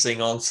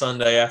dancing on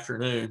Sunday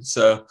afternoon.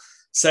 So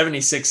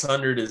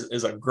 7,600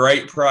 is a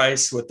great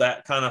price with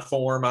that kind of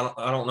form.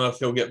 I don't know if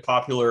he'll get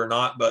popular or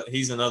not, but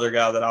he's another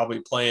guy that I'll be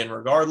playing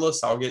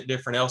regardless. I'll get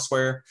different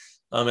elsewhere.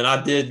 And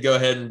I did go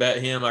ahead and bet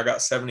him. I got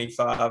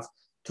 75-1.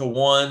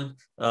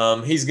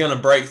 He's going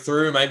to break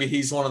through. Maybe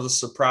he's one of the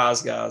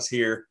surprise guys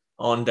here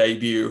on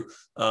debut.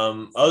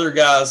 Other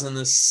guys in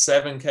this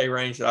 7K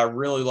range that I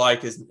really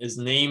like is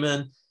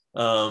Neiman.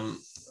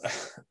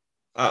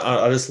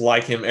 I just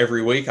like him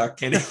every week. I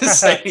can't even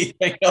say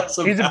anything else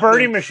about him. He's a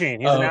birdie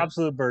machine. He's an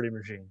absolute birdie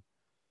machine.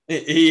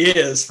 He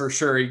is, for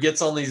sure. He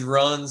gets on these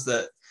runs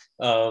that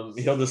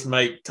he'll just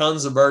make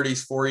tons of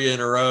birdies for you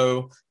in a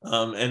row.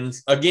 And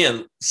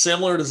again,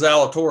 similar to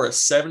Zalatoris,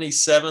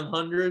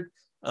 7,700.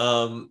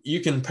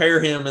 You can pair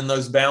him in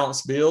those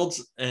balanced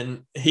builds,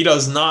 and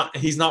he's not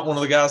one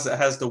of the guys that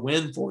has to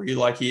win for you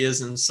like he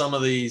is in some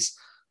of these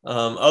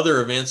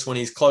other events when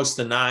he's close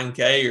to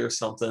 9K or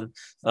something.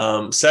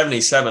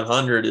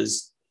 7,700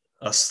 is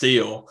a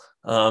steal.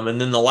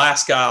 And then the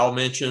last guy I'll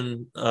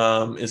mention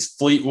is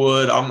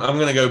Fleetwood. I'm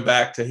going to go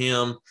back to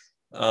him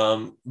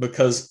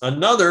because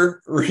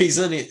another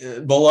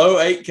reason below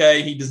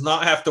 8K, he does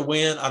not have to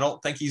win. I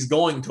don't think he's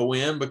going to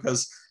win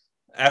because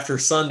after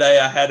Sunday,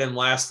 I had him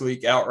last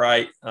week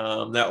outright.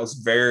 That was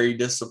very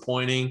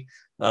disappointing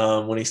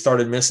when he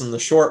started missing the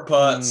short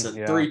putts and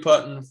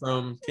 3-putting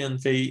from 10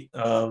 feet.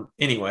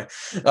 Anyway,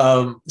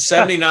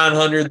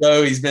 7,900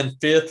 though, he's been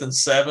 5th and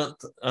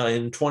 7th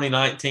in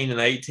 2019 and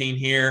 18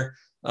 here.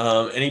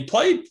 And he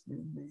played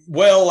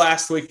well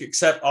last week,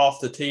 except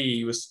off the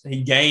tee.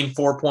 He gained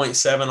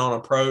 4.7 on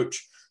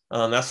approach.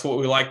 That's what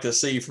we like to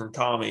see from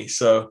Tommy.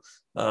 So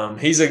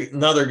he's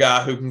another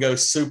guy who can go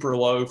super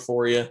low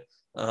for you.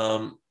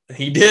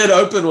 He did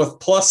open with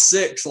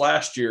 +6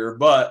 last year,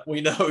 but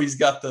we know he's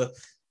got the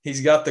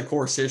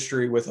course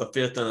history with a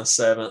 5th and a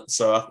 7th.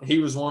 So he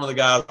was one of the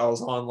guys I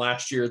was on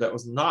last year that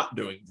was not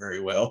doing very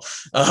well.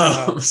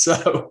 I'll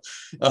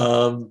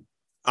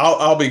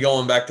be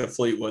going back to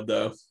Fleetwood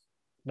though.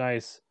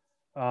 Nice.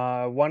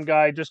 One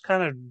guy just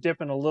kind of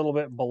dipping a little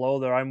bit below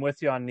there. I'm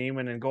with you on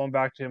Neiman and going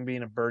back to him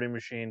being a birdie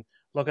machine.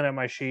 Looking at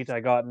my sheet, I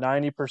got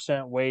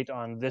 90% weight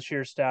on this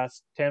year's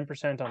stats,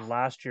 10% on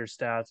last year's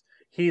stats.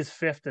 He's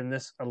 5th in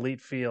this elite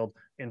field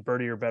in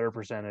birdie or better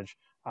percentage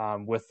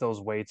with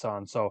those weights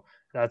on. So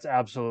that's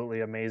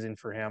absolutely amazing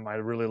for him. I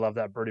really love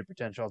that birdie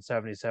potential at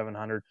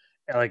 7,700.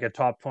 Like a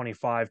top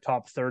 25,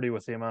 top 30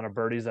 with the amount of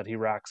birdies that he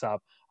racks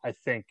up, I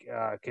think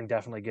can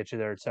definitely get you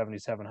there at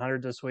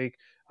 7,700 this week.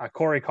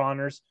 Corey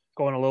Connors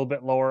going a little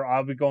bit lower.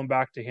 I'll be going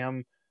back to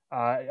him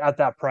at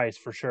that price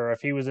for sure.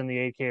 If he was in the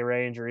 8K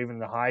range or even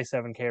the high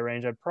 7K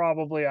range,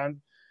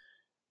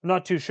 I'm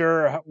not too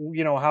sure,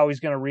 how he's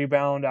going to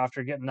rebound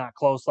after getting that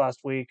close last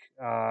week.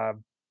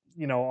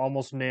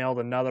 Almost nailed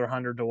another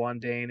 100-1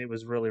 Dane. It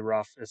was really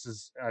rough.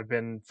 I've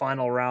been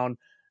final round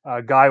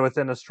guy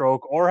within a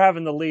stroke or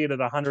having the lead at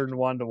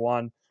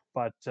 101-1,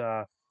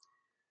 but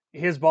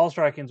his ball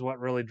striking is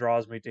what really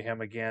draws me to him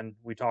again.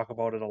 We talk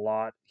about it a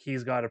lot.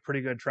 He's got a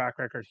pretty good track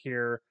record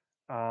here.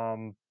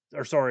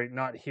 Or sorry,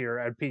 not here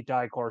at Pete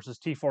Dye courses,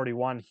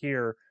 T41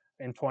 here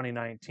in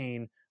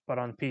 2019. But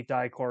on Pete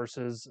Dye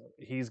courses,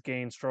 he's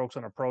gained strokes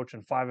on approach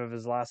in 5 of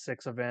his last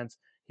 6 events.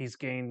 He's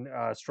gained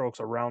strokes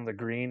around the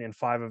green in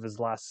 5 of his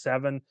last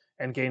 7,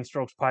 and gained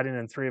strokes putting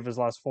in 3 of his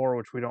last 4,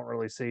 which we don't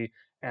really see,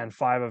 and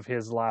 5 of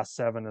his last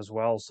 7 as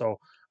well. So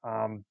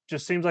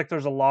just seems like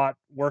there's a lot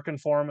working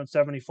for him at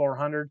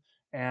 7,400,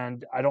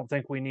 and I don't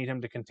think we need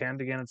him to contend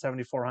again at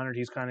 7,400.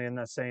 He's kind of in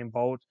that same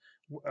boat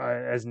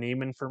as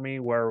Neiman for me,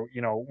 where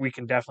we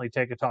can definitely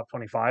take a top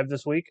 25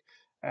 this week.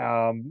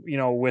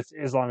 With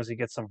as long as he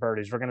gets some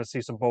birdies, we're going to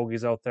see some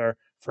bogeys out there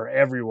for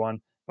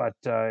everyone. But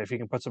if he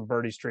can put some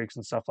birdie streaks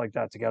and stuff like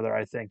that together,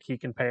 I think he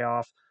can pay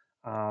off.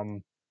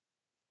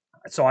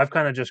 So I've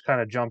kind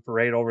of jumped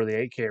right over the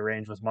 8K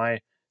range with my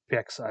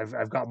picks.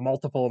 I've got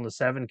multiple in the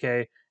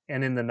 7K,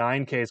 and in the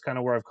 9K is kind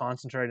of where I've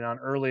concentrated on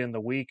early in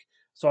the week.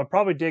 So I'll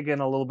probably dig in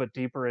a little bit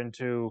deeper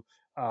into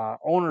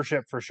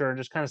ownership for sure, and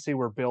just kind of see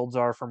where builds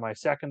are for my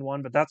second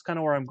one. But that's kind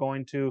of where I'm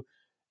going to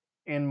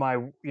in my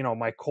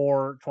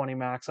core 20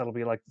 max. That'll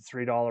be like the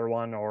 $3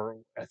 one, or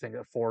I think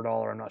a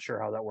 $4. I'm not sure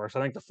how that works.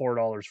 I think the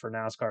 $4 for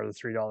NASCAR,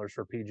 the $3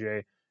 for PGA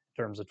in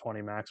terms of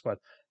 20 max. But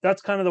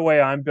that's kind of the way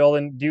I'm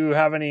building. Do you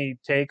have any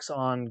takes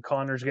on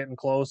Connors getting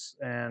close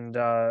and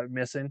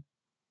missing,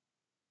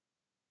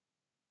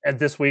 and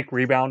this week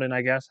rebounding?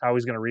 I guess how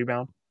he's going to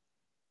rebound.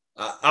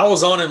 I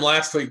was on him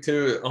last week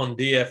too on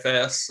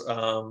DFS.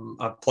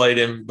 I played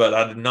him, but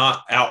I did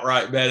not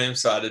outright bet him,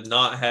 so I did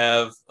not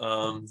have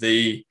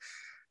the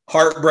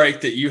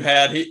heartbreak that you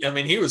had.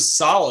 He was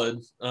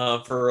solid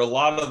for a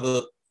lot of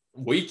the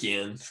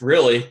weekend,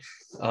 really.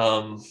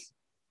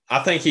 I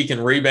think he can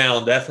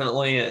rebound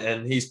definitely,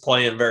 and he's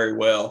playing very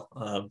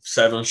well.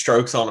 7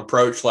 strokes on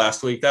approach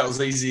last week. That was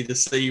easy to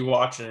see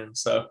watching him.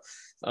 So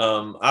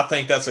I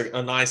think that's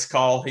a nice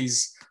call.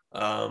 He's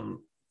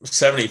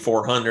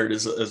 7,400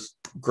 is a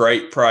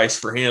great price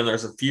for him.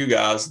 There's a few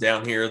guys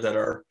down here that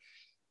are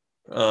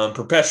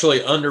perpetually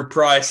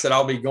underpriced that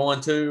I'll be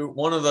going to.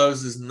 One of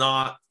those is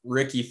not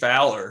Ricky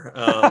Fowler.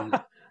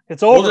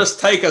 It's over. We'll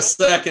just take a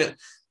second.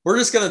 We're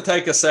just going to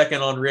take a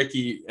second on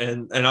Ricky,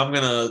 and I'm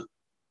going to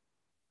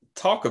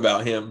talk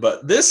about him.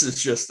 But this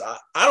is just,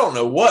 I don't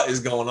know what is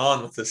going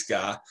on with this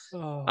guy.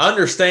 Oh. I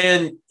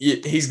understand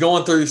he's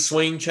going through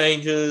swing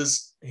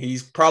changes.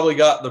 He's probably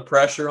got the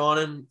pressure on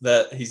him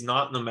that he's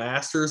not in the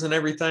Masters and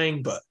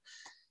everything, but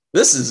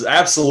this is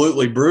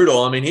absolutely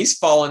brutal. He's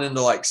fallen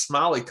into like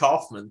Smiley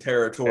Kaufman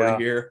territory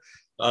here.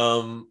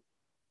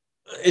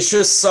 It's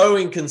just so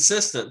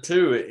inconsistent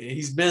too.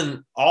 He's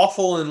been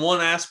awful in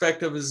one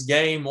aspect of his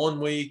game one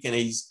week, and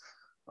he's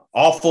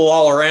awful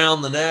all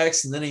around the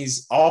next, and then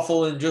he's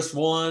awful in just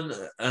one.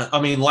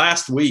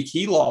 Last week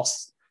he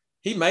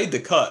made the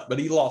cut, but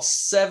he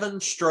lost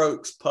 7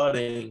 strokes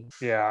putting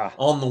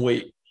on the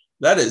week.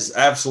 That is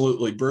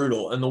absolutely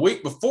brutal. And the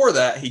week before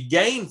that, he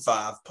gained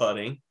 5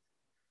 putting,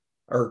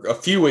 or a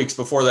few weeks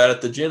before that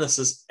at the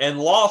Genesis, and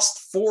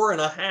lost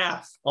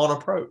 4.5 on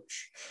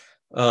approach.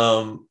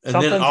 And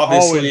then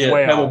obviously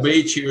at Pebble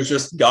Beach, he was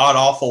just god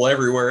awful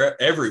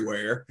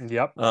everywhere.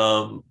 Yep.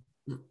 I'm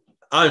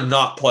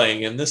not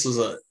playing him. This is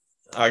an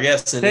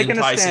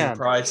enticing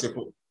price.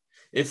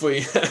 If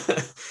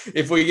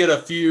we get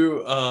a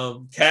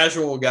few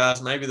casual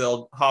guys, maybe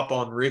they'll hop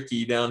on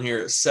Ricky down here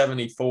at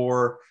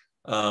 74.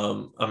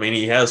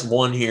 He has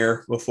won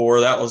here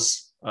before. That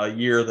was a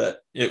year that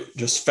it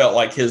just felt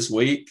like his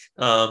week.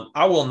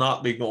 I will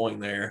not be going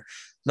there,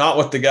 not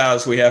with the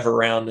guys we have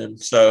around him.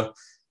 So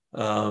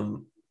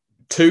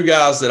 2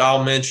 guys that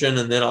I'll mention,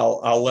 and then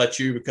I'll let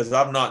you, because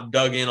I've not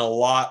dug in a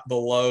lot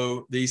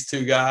below these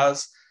 2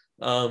 guys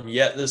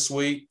yet this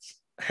week.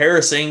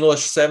 Harris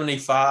English,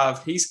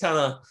 75. He's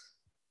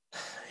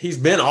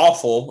been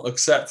awful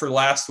except for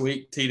last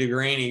week, tee to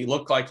green. He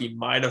looked like he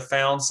might have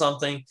found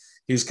something.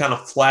 He was kind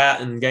of flat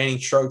and gaining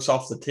strokes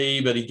off the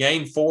tee, but he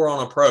gained 4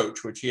 on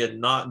approach, which he had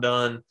not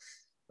done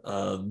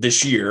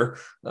this year.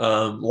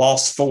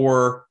 Lost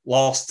 4,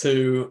 lost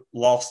 2,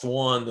 lost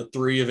 1. The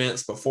 3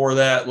 events before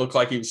that looked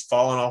like he was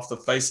falling off the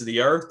face of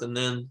the earth. And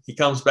then he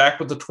comes back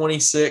with the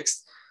 26th.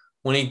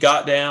 When he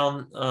got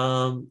down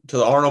to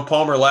the Arnold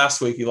Palmer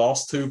last week, he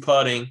lost 2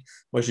 putting,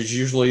 which is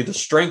usually the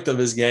strength of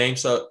his game.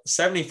 So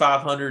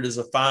 7,500 is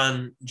a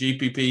fine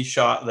GPP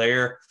shot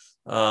there.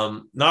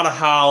 Not a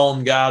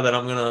high-owned guy that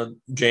I'm going to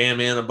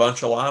jam in a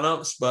bunch of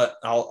lineups, but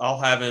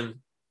I'll have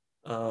him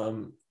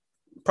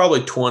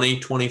probably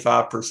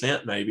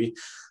 20-25% maybe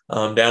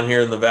down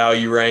here in the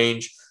value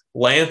range.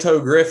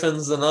 Lanto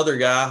Griffin's another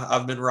guy.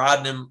 I've been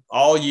riding him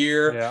all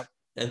year,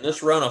 and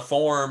this run of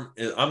form,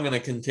 I'm going to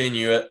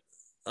continue it.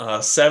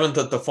 7th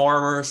at the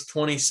Farmers,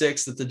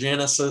 26th at the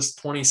Genesis,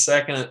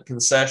 22nd at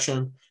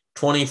Concession,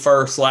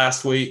 21st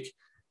last week.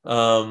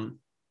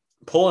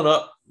 Pulling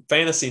up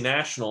Fantasy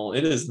National,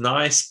 it is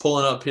nice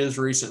pulling up his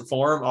recent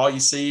form. All you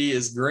see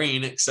is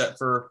green, except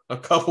for a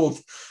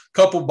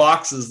couple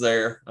boxes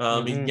there.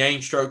 He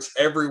gained strokes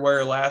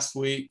everywhere last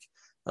week.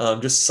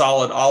 Just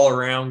solid all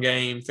around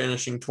game,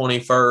 finishing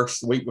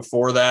 21st. The week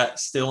before that,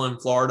 still in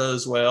Florida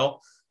as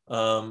well.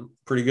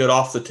 Pretty good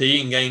off the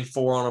tee and gained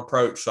 4 on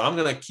approach. So I'm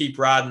going to keep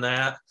riding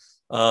that.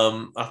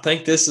 I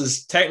think this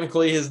is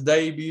technically his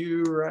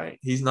debut, right?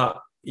 He's not.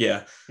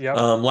 Yeah. Yep.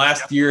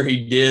 Last year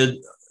he did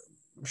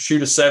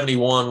shoot a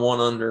 71 1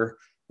 under,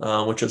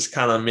 which is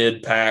kind of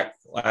mid pack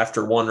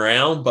after one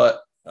round, but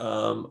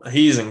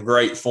he's in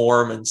great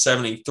form, and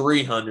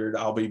 7,300,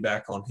 I'll be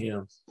back on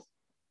him.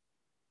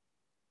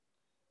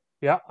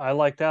 Yeah, I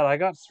like that. I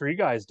got 3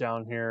 guys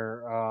down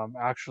here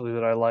actually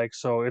that I like.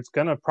 So it's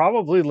going to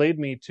probably lead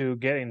me to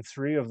getting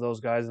 3 of those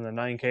guys in the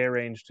 9K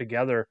range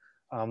together,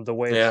 the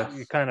way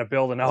it's kind of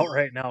building out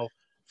right now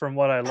from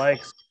what I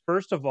like.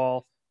 First of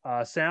all,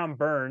 Sam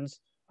Burns,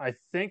 I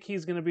think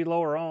he's going to be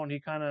lower owned. He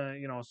kind of,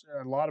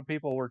 a lot of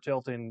people were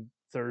tilting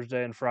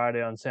Thursday and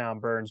Friday on Sam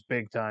Burns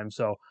big time.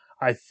 So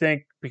I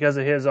think because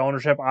of his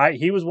ownership,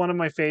 he was one of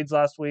my fades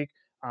last week.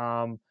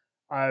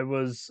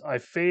 I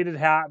faded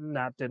Hatton,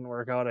 that didn't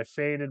work out. I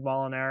faded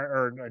Molinari,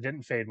 or I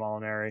didn't fade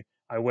Molinari.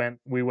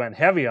 We went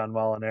heavy on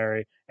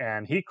Molinari,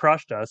 and he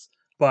crushed us.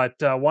 But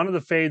one of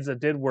the fades that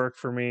did work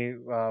for me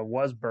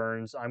was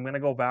Burns. I'm going to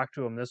go back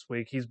to him this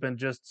week. He's been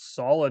just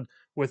solid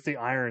with the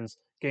irons.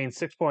 Gained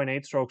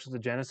 6.8 strokes at the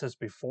Genesis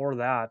before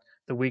that,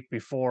 the week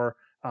before.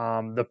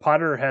 The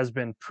putter has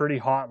been pretty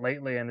hot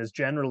lately and is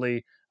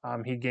generally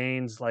he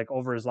gains, like,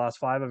 over his last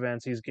 5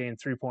 events, he's gained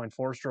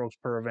 3.4 strokes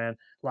per event.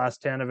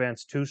 Last 10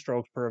 events, 2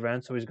 strokes per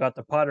event. So he's got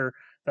the putter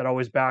that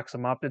always backs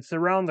him up. It's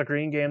around the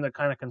green game that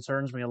kind of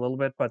concerns me a little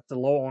bit, but the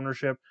low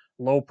ownership,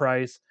 low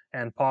price,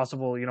 and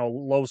possible,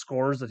 low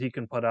scores that he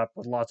can put up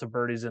with lots of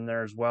birdies in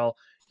there as well.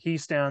 He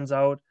stands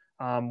out.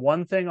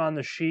 One thing on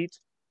the sheet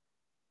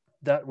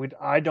that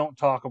I don't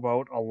talk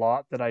about a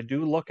lot, that I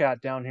do look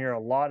at down here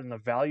a lot in the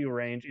value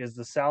range, is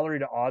the salary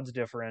to odds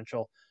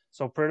differential.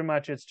 So pretty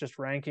much it's just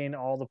ranking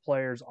all the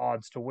players'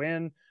 odds to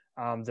win,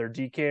 their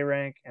DK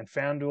rank and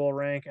FanDuel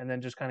rank, and then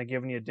just kind of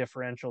giving you a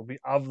differential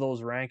of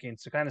those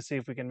rankings to kind of see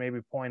if we can maybe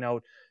point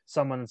out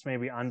someone that's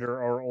maybe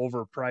under or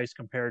overpriced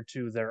compared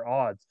to their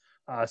odds.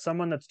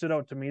 Someone that stood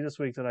out to me this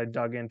week that I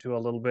dug into a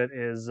little bit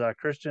is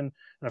Christian,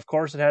 and of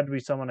course it had to be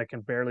someone I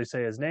can barely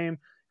say his name,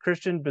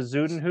 Christian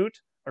Bezuidenhout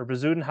or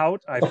Bezuidenhout.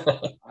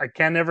 I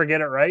can never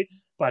get it right,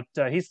 but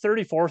he's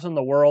 34th in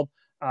the world.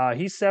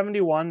 He's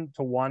 71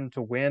 to 1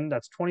 to win.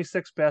 That's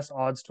 26 best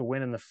odds to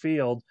win in the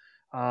field.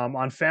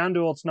 On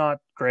FanDuel, it's not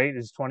great.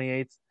 He's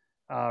 28th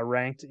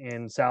ranked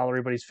in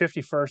salary, but he's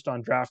 51st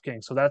on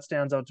DraftKings. So that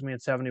stands out to me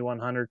at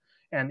 7,100.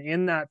 And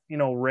in that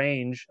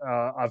range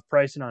of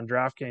pricing on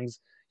DraftKings,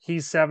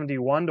 he's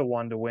 71 to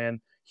 1 to win.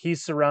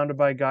 He's surrounded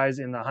by guys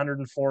in the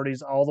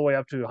 140s all the way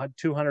up to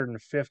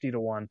 250 to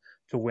 1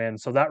 to win.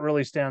 So that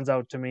really stands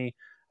out to me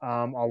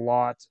a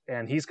lot.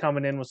 And he's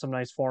coming in with some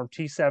nice form.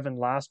 T7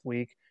 last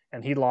week,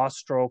 and he lost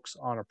strokes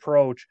on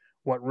approach.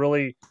 What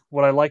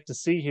I like to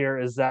see here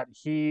is that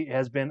he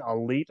has been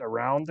elite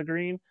around the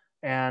green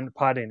and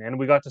putting. And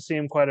we got to see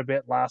him quite a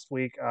bit last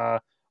week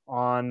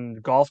on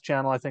Golf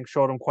Channel. I think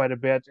showed him quite a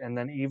bit. And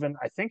then even,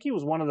 I think he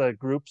was one of the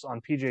groups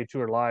on PGA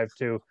Tour Live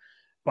too.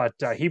 But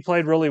he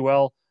played really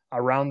well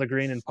around the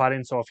green and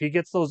putting. So if he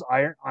gets those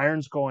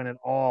irons going at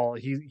all,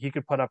 he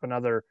could put up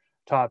another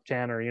top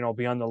 10 or,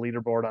 be on the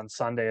leaderboard on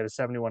Sunday at a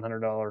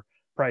 $7,100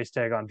 price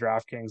tag on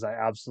DraftKings. I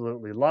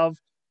absolutely love.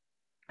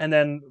 And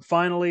then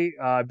finally,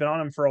 I've been on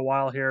him for a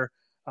while here,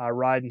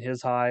 riding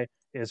his high,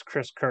 is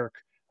Chris Kirk.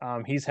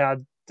 He's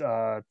had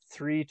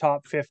 3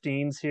 top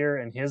 15s here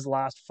in his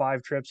last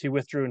 5 trips. He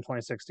withdrew in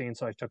 2016,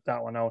 so I took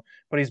that one out.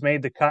 But he's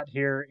made the cut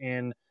here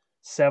in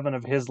 7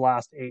 of his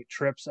last 8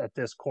 trips at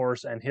this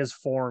course, and his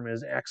form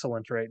is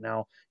excellent right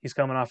now. He's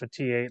coming off a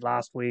T8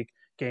 last week,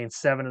 gained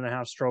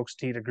 7.5 strokes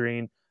tee to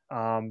green,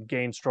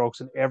 gained strokes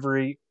in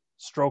every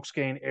strokes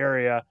gain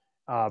area,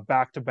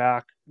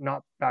 back-to-back,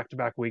 not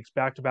back-to-back weeks,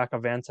 back-to-back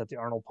events at the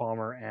Arnold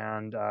Palmer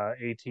and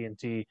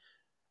AT&T.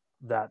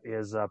 That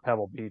is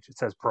Pebble Beach. It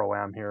says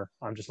Pro-Am here.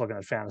 I'm just looking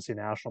at Fantasy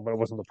National, but it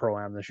wasn't the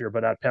Pro-Am this year,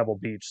 but at Pebble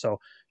Beach. So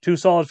 2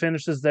 solid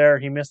finishes there.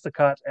 He missed the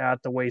cut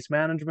at the Waste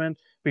Management.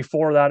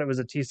 Before that, it was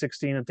a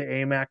T16 at the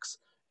Amex.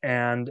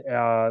 And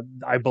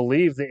I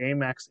believe the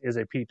Amex is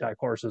a Pete Dye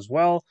course as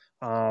well.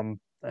 I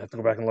have to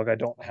go back and look. I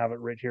don't have it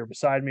right here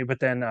beside me.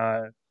 But then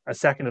a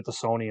second at the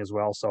Sony as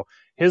well. So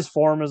his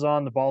form is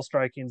on. The ball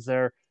striking's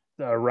there,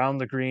 around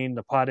the green,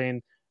 the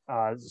putting.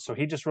 So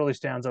he just really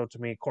stands out to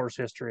me. Course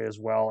history as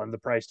well, and the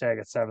price tag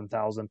at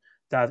 7,000.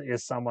 That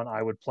is someone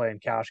I would play in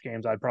cash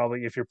games. I'd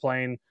probably, if you're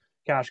playing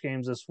cash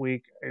games this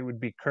week, it would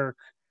be Kirk.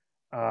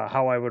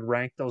 How I would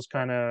rank those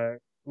kind of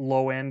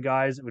low end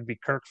guys, it would be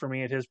Kirk for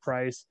me at his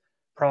price.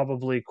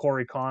 Probably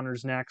Corey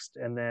Connors next,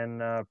 and then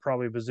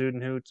probably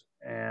Bezuidenhout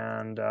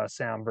and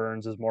Sam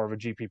Burns is more of a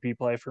GPP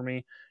play for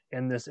me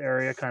in this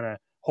area. Kind of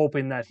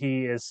hoping that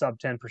he is sub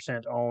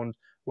 10% owned.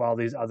 while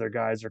these other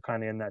guys are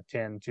kind of in that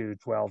 10 to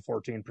 12,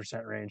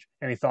 14% range.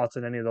 Any thoughts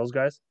on any of those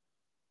guys?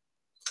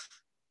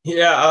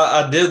 Yeah,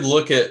 I did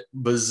look at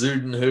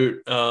Bazudenhout,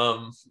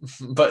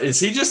 but is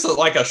he just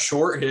like a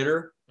short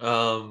hitter?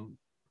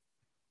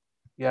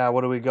 Yeah,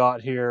 what do we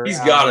got here? He's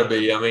got to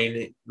be. I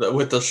mean,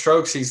 with the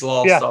strokes he's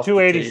lost Yeah, off the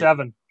tee.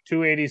 287.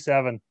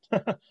 287.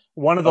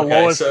 One of the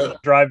Okay, lowest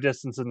drive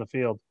distance in the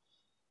field.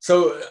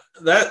 So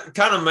that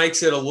kind of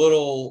makes it a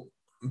little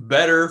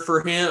better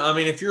for him. I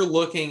mean, if you're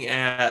looking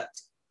at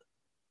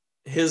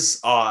his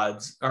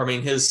odds, I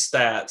mean, his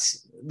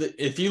stats,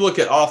 if you look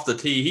at off the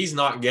tee, he's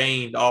not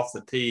gained off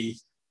the tee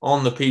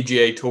on the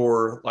PGA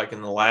Tour like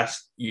in the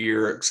last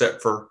year,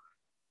 except for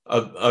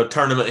a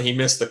tournament he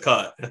missed the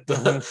cut at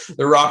the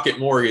Rocket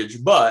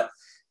Mortgage. But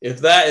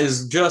if that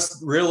is just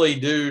really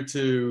due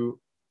to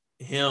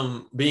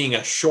him being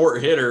a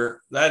short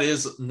hitter, that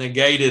is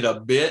negated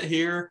a bit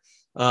here.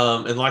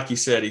 And like you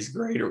said, he's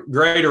great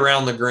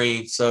around the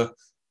green. So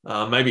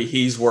maybe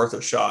he's worth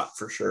a shot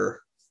for sure.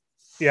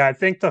 Yeah, I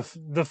think the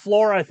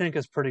floor I think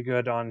is pretty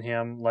good on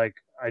him. Like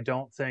I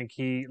don't think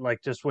he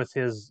like just with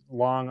his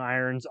long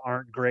irons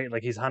aren't great.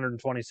 Like he's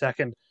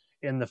 122nd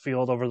in the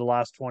field over the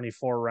last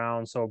 24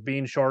 rounds. So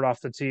being short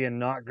off the tee and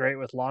not great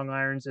with long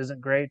irons isn't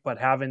great, but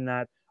having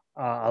that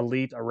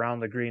elite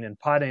around the green and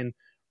putting,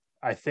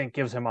 I think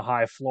gives him a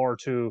high floor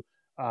to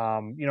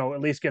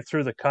at least get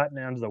through the cut and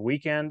end of the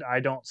weekend. I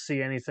don't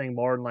see anything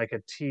more than like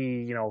a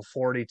T,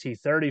 40,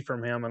 T30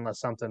 from him unless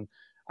something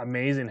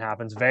amazing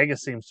happens.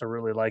 Vegas seems to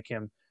really like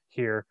him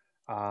here.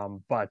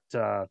 But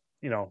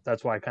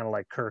that's why I kind of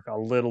like Kirk a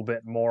little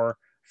bit more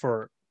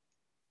for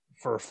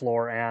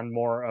floor and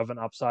more of an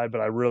upside.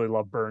 But I really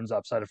love Burns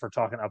upside. If we're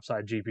talking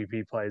upside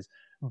GPP plays,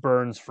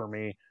 Burns for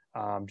me,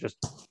 just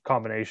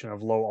combination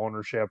of low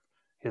ownership,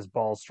 his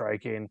ball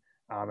striking,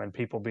 and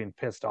people being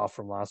pissed off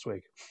from last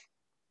week.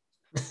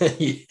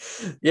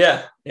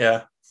 Yeah.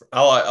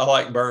 I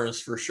like Burns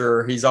for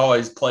sure. He's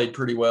always played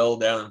pretty well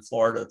down in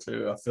Florida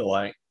too, I feel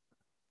like.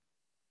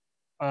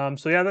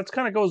 So yeah, that's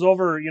kind of goes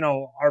over,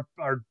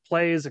 our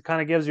plays. It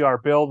kind of gives you our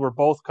build. We're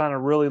both kind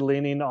of really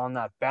leaning on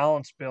that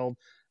balanced build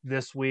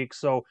this week.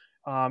 So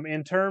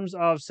in terms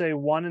of say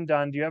one and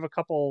done, do you have a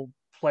couple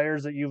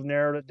players that you've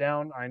narrowed it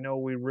down? I know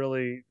we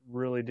really,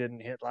 really didn't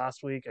hit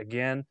last week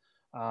again.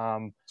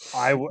 Um,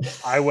 I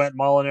went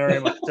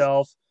Molinari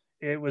myself.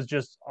 It was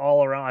just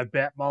all around. I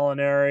bet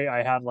Molinari.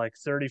 I had like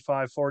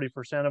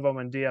 35-40% of them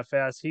in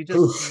DFS. He just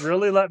Oof.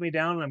 really let me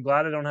down, and I'm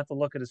glad I don't have to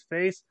look at his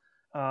face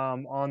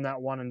on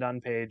that one and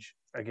done page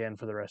again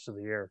for the rest of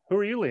the year. Who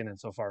are you leaning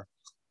so far?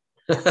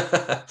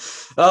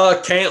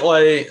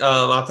 Cantlay,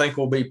 I think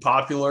will be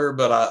popular,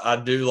 but I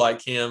do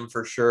like him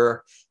for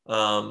sure.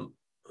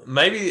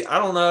 Maybe I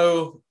don't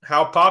know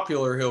how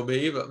popular he'll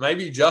be, but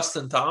maybe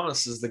Justin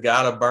Thomas is the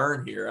guy to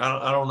burn here.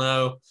 I don't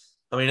know.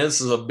 I mean,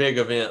 this is a big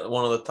event,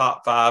 one of the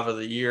top 5 of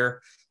the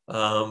year.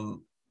 I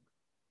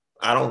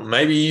don't.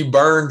 Maybe you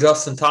burn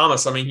Justin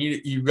Thomas. I mean,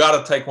 you got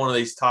to take one of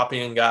these top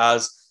end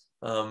guys.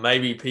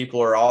 Maybe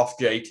people are off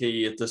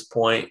JT at this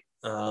point.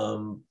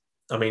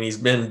 I mean, he's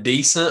been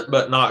decent,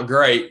 but not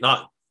great.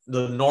 Not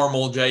the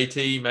normal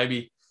JT.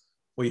 Maybe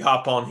we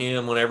hop on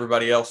him when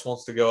everybody else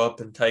wants to go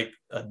up and take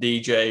a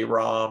DJ,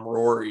 Rom,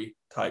 Rory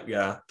type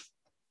guy.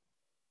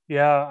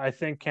 Yeah, I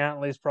think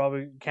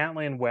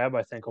Cantley and Webb.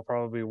 I think will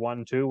probably be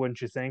 1-2.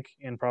 Wouldn't you think?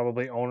 In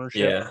probably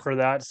ownership Yeah. for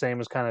that, same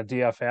as kind of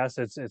DFS.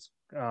 It's.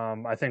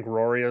 I think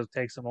Rory will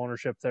take some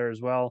ownership there as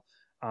well.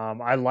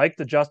 I like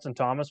the Justin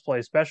Thomas play,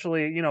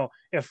 especially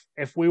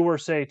if we were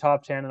say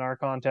top 10 in our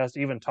contest,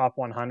 even top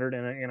 100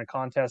 in a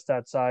contest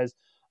that size.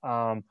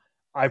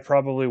 I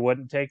probably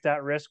wouldn't take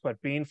that risk,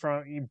 but being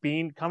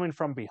coming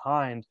from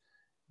behind,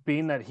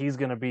 being that he's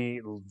going to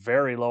be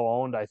very low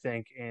owned, I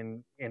think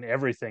in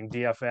everything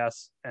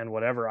DFS and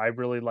whatever. I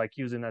really like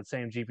using that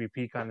same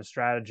GPP kind of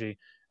strategy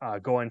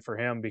going for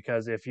him,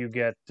 because if you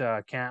get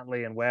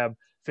Cantley and Webb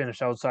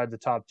finish outside the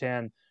top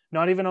 10,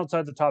 not even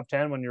outside the top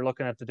 10, when you're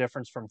looking at the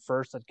difference from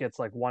first that gets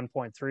like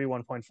 1.3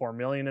 1.4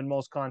 million in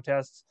most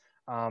contests,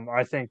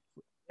 I think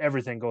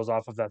everything goes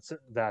off of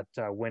that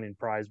winning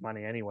prize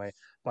money anyway.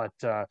 But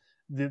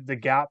the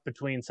gap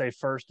between say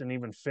first and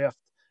even fifth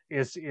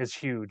is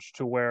huge,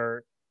 to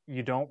where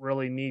you don't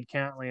really need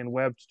Cantley and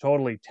Webb to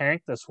totally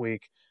tank this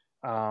week.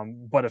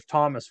 But if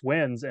Thomas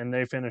wins and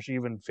they finish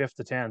even 5th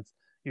to 10th,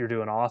 you're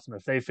doing awesome.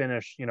 If they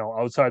finish,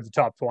 outside the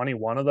top 20,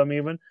 one of them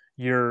even,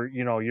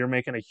 you're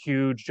making a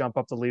huge jump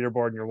up the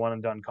leaderboard in your one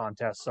and done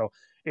contest. So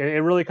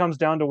it really comes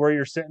down to where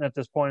you're sitting at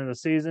this point in the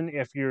season.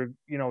 If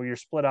you're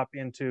split up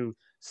into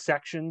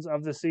sections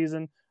of the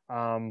season.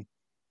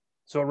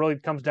 So it really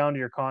comes down to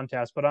your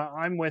contest. But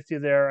I'm with you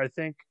there. I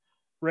think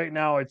right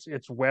now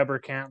it's Weber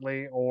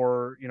Cantley,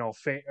 or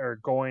or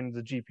going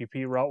the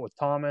GPP route with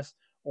Thomas,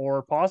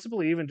 or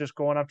possibly even just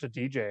going up to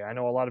DJ. I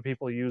know a lot of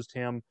people used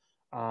him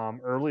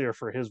earlier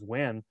for his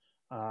win.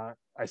 I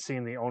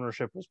seen the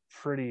ownership was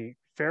fairly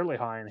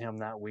high in him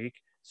that week,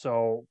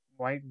 so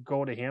might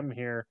go to him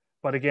here.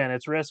 But again,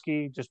 it's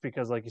risky just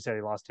because, like you said,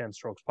 he lost 10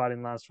 strokes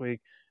putting last week.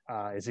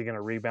 Is he going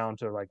to rebound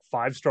to like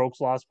 5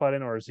 strokes lost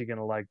putting, or is he going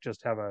to like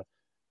just have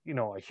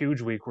a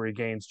huge week where he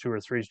gains 2 or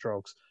 3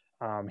 strokes.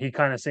 He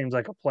kind of seems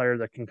like a player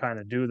that can kind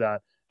of do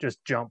that,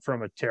 just jump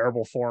from a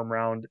terrible form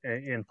round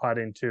in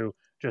putting to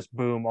just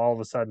boom, all of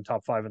a sudden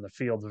top 5 in the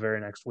field the very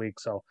next week.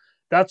 So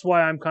that's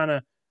why I'm kind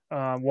of,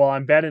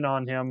 I'm betting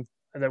on him,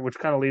 which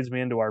kind of leads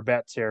me into our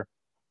bets here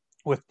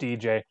with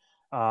DJ.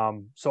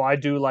 So I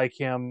do like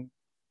him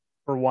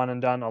for one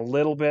and done a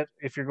little bit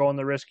if you're going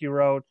the risky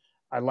road.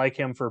 I like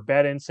him for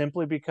betting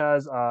simply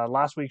because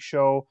last week's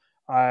show,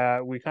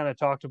 we kind of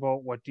talked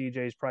about what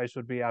DJ's price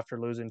would be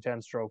after losing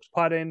 10 strokes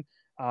putting.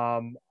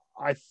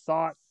 I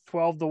thought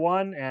 12 to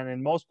 1, and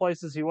in most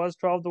places he was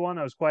 12 to 1.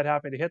 I was quite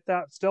happy to hit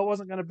that. Still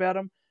wasn't going to bet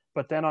him,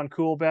 but then on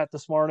Cool Bet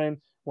this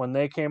morning, when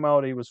they came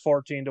out, he was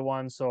 14 to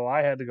 1. So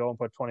I had to go and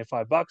put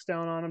 $25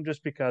 down on him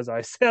just because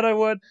I said I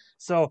would.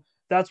 So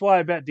that's why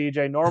I bet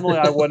DJ. Normally,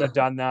 I wouldn't have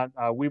done that.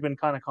 We've been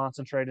kind of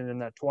concentrating in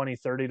that 20,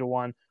 30 to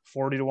 1,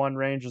 40 to 1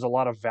 range. There's a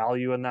lot of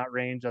value in that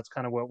range. That's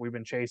kind of what we've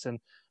been chasing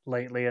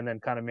lately, and then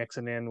kind of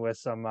mixing in with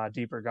some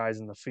deeper guys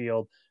in the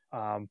field.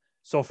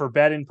 So for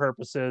betting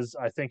purposes,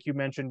 I think you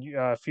mentioned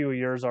a few of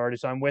yours already.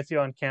 So I'm with you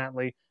on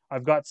Cantley.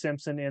 I've got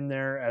Simpson in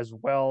there as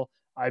well.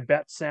 I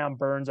bet Sam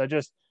Burns.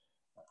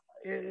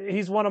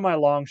 He's one of my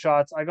long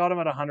shots. I got him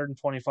at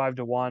 125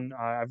 to 1.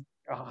 I've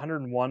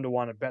 101 to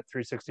 1 at Bet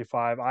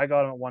 365. I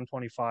got him at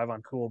 125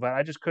 on Cool Bet.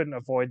 I just couldn't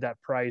avoid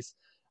that price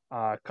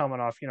coming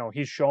off.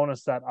 He's shown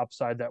us that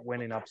upside, that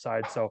winning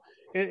upside. So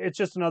it's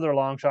just another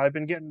long shot. I've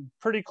been getting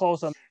pretty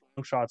close on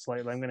long shots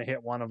lately. I'm going to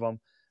hit one of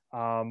them.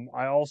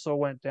 I also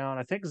went down.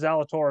 I think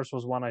Zalatoris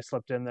was one I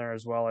slipped in there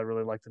as well. I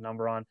really like the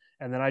number on.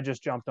 And then I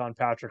just jumped on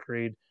Patrick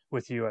Reed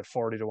with you at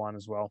 40 to 1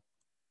 as well.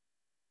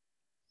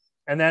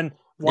 And then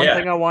one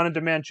thing I wanted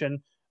to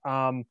mention,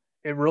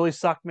 it really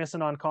sucked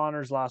missing on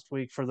Connors last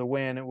week for the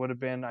win. It would have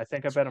been, I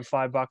think I bet him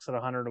 $5 at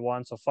 100 to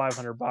 1, so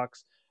 $500.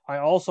 I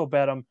also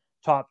bet him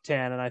top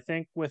 10, and I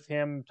think with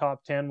him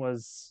top 10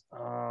 was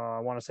I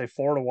want to say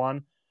 4 to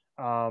 1,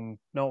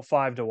 no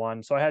 5 to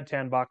 1. So I had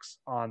 $10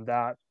 on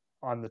that,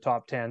 on the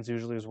top 10s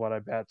usually is what I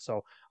bet.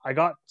 So I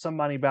got some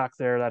money back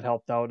there that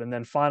helped out. And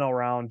then final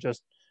round,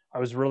 I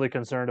was really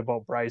concerned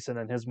about Bryson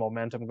and his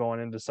momentum going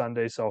into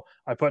Sunday. So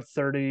I put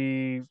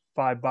 $35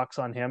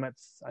 on him.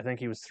 I think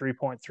he was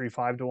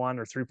 3.35 to 1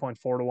 or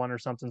 3.4 to 1 or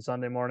something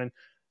Sunday morning.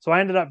 So I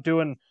ended up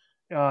doing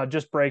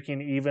just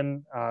breaking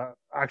even.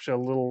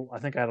 Actually, I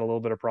think I had a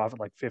little bit of profit,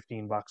 like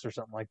 $15 or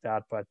something like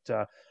that.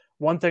 But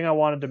one thing I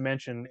wanted to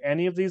mention,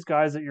 any of these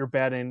guys that you're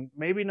betting,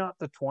 maybe not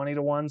the 20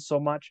 to 1 so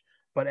much,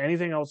 but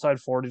anything outside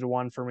 40 to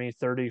 1 for me,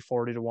 30,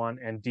 40 to 1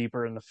 and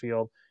deeper in the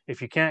field.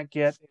 If you can't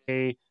get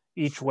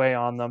each way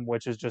on them,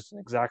 which is just an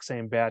exact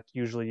same bet.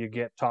 Usually you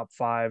get top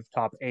 5,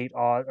 top 8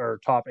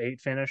 or top 8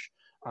 finish.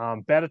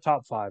 Bet a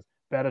top 5,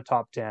 bet a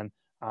top 10.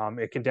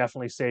 It can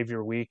definitely save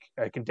your week.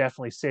 It can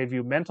definitely save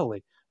you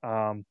mentally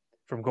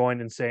from going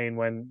insane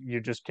when you're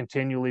just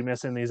continually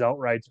missing these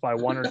outrights by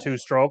 1 or 2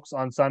 strokes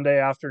on Sunday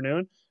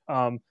afternoon.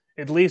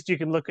 At least you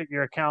can look at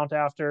your account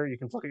after, you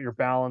can look at your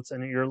balance,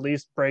 and you're at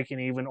least breaking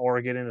even or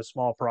getting a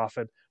small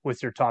profit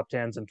with your top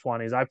 10s and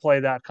 20s. I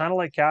play that kind of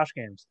like cash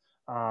games.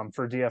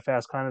 For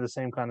DFS, kind of the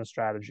same kind of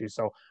strategy.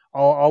 So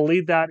I'll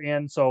lead that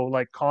in. So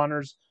like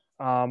Connors,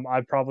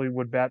 I probably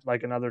would bet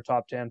like another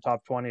top 10,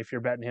 top 20 if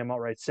you're betting him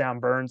outright. Sam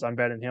Burns, I'm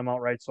betting him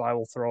outright, so I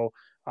will throw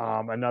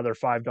another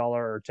 $5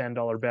 or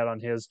 $10 bet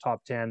on his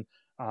top 10,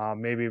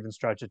 maybe even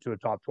stretch it to a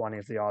top 20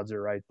 if the odds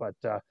are right. But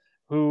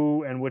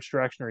who and which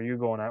direction are you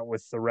going at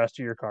with the rest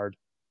of your card?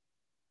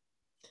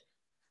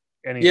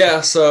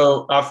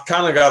 So I've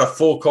kind of got a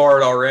full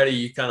card already.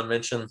 You kind of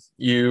mentioned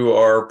you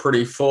are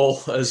pretty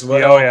full as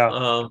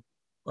well.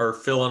 Or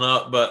filling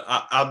up, but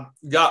I've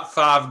got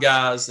 5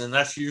 guys, and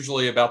that's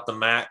usually about the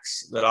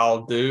max that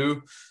I'll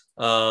do,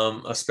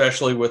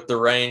 especially with the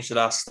range that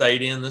I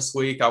stayed in this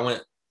week. I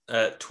went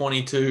at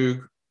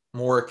 22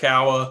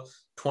 Morikawa,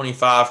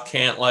 25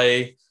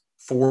 Cantlay,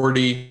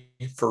 40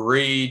 for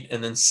Reed,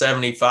 and then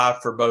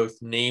 75 for both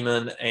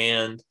Neiman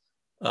and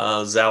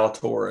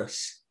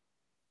Zalatoris.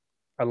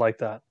 I like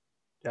that.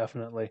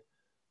 Definitely.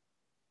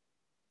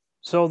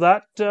 So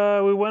that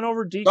we went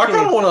over DK. I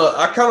kind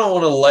of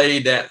want to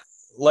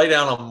lay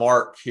down a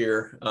mark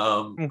here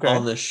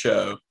on this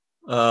show.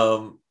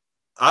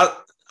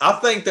 I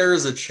think there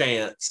is a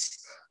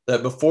chance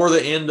that before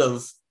the end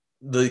of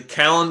the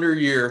calendar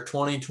year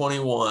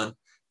 2021,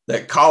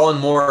 that Colin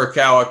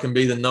Morikawa can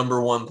be the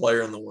number 1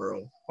 player in the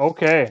world.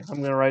 Okay, I'm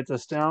going to write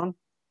this down.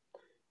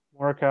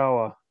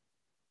 Morikawa.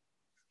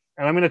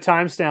 And I'm going to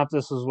timestamp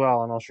this as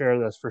well, and I'll share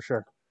this for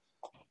sure.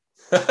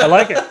 I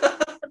like it.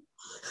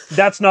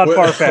 That's not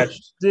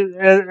far-fetched.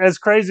 As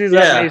crazy as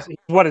that is,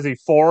 what is he,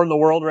 4 in the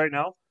world right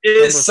now?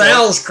 It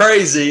sounds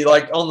crazy,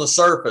 like on the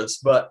surface,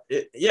 but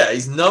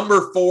he's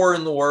number 4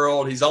 in the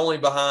world. He's only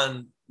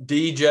behind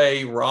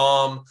DJ,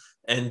 Rahm,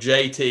 and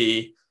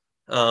JT.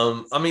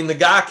 I mean, the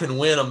guy can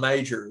win a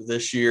major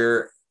this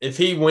year. If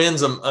he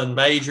wins a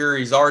major,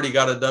 he's already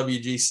got a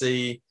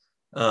WGC.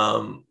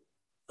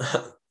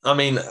 I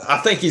mean, I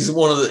think he's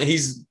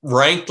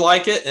ranked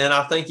like it, and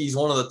I think he's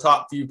one of the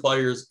top few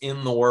players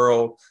in the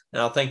world,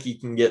 and I think he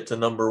can get to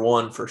number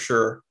 1 for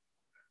sure.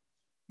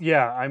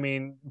 Yeah, I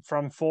mean,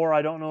 from 4,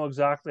 I don't know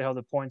exactly how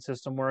the point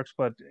system works,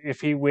 but if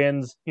he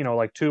wins,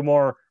 like 2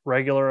 more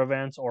regular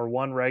events or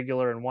 1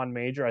 regular and 1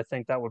 major, I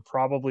think that would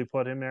probably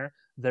put him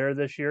there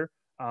this year.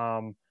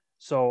 Um,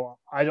 so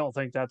I don't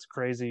think that's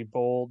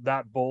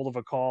that bold of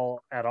a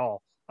call at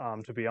all,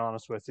 to be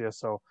honest with you.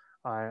 So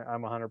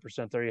I'm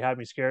 100% there. You had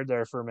me scared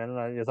there for a minute.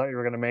 I thought you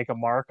were going to make a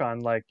mark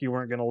on like you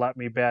weren't going to let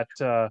me bet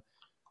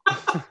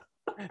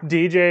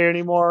DJ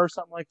anymore or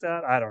something like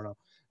that. I don't know.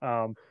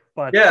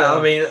 But Yeah, I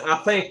mean, I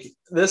think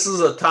this is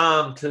a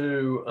time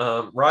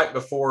to right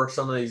before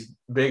some of these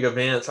big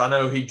events. I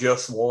know he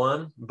just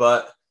won,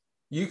 but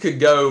you could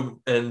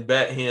go and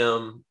bet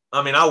him.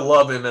 I mean, I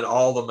love him in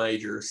all the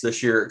majors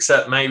this year,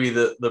 except maybe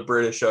the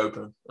British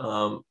Open.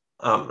 I'm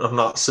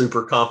not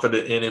super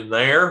confident in him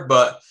there,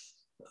 but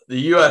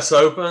the U.S.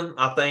 Open,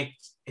 I think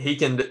he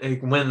can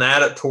win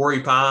that at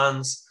Torrey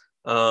Pines.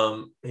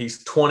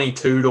 He's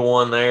 22 to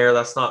 1 there.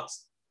 That's not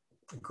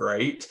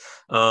great.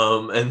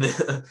 And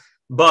then,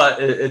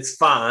 but it's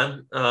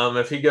fine.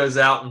 If he goes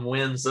out and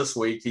wins this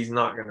week, he's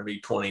not going to be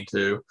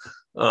 22.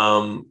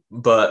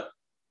 But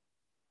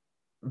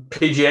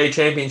PGA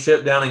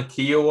Championship down in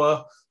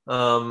Kiowa,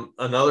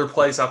 another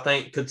place I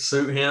think could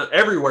suit him.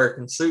 Everywhere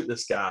can suit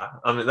this guy.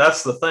 I mean,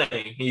 that's the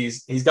thing.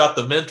 He's got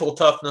the mental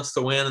toughness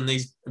to win in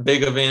these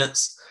big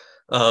events,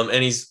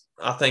 and he's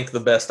I think the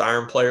best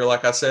iron player,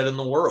 like I said, in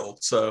the world.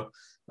 So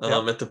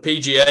yep. at the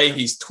PGA,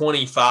 he's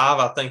 25.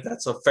 I think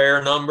that's a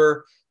fair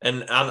number.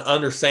 And I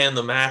understand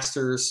the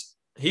Masters.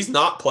 He's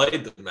not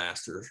played the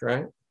Masters,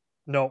 right?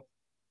 No.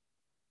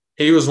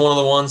 He was one of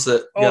the ones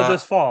that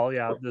This fall,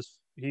 yeah.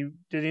 Did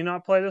he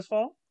not play this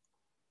fall?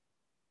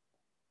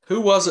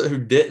 Who was it who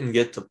didn't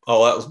get to?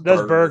 Oh, that was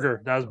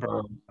Berger. That was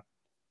Berger.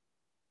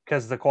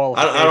 Because the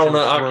qualifications I don't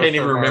know. I were can't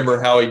even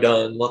remember how he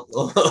done.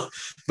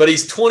 But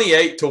he's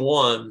 28 to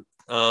 1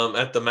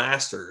 at the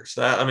Masters.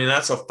 I mean,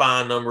 that's a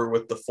fine number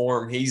with the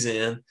form he's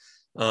in.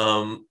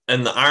 And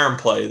the iron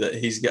play that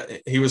he's got.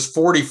 He was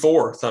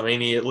 44th. I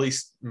mean, he at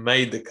least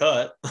made the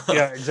cut.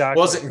 Yeah, exactly.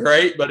 Wasn't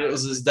great, but it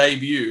was his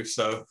debut.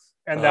 So,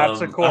 and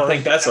that's a course. I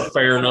think that's a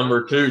fair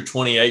number too,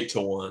 28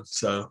 to 1.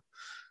 So,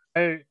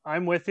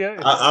 I'm with you.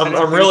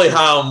 I'm really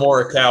high on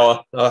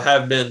Morikawa. I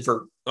have been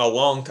for a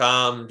long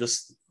time.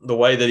 Just the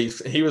way that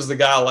he was the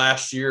guy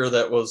last year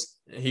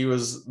he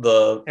was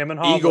the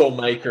eagle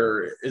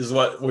maker is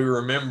what we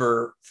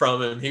remember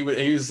from him. He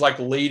was like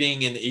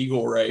leading in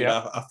eagle rate.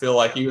 Yep. I feel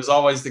like he was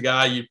always the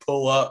guy you'd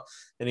pull up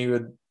and he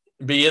would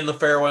be in the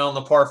fairway on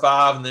the par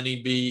 5 and then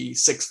he'd be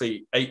 6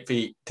 feet, 8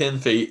 feet, 10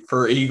 feet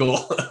for eagle.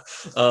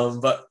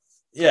 But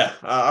yeah,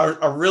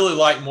 I really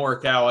like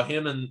Morikawa.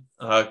 Him and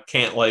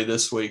Cantlay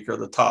this week are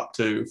the top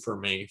 2 for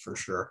me for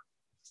sure.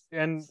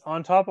 And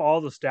on top of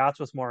all the stats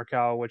with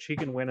Morikawa, which he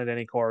can win at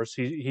any course,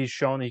 he's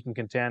shown he can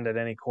contend at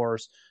any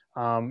course,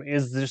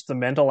 is just the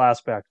mental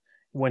aspect.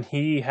 When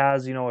he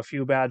has, a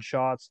few bad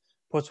shots,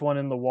 puts one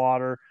in the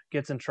water,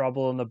 gets in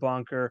trouble in the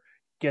bunker,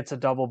 gets a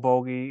double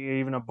bogey,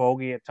 even a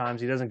bogey at times.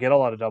 He doesn't get a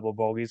lot of double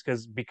bogeys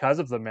because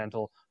of the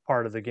mental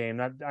part of the game.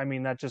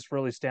 That just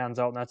really stands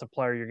out, and that's a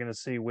player you're going to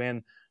see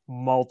win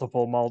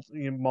multiple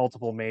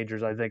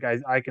majors. I think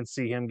I can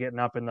see him getting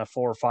up in the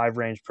 4 or 5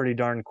 range pretty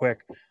darn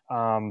quick.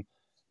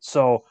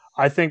 So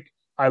I think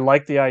I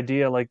like the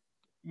idea. Like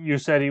you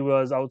said, he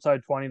was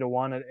outside 20 to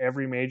 1 at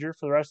every major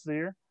for the rest of the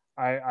year.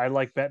 I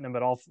like betting him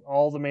at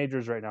all the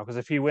majors right now because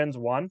if he wins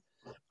one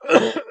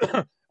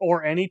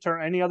or any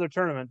other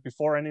tournament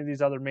before any of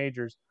these other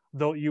majors,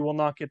 though you will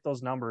not get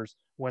those numbers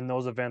when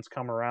those events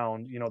come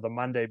around. The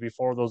Monday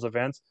before those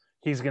events,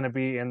 he's going to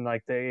be in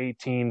like the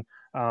 18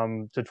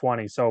 to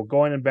 20. So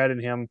going and betting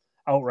him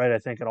outright, I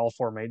think at all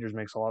 4 majors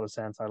makes a lot of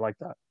sense. I like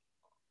that.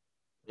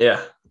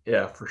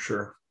 Yeah, for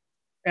sure.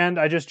 And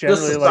I just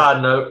generally a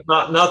side note,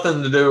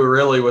 nothing to do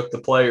really with the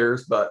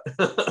players, but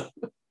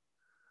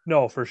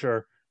no, for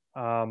sure.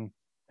 And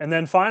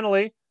then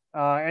finally,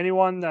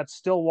 anyone that's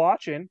still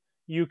watching,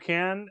 you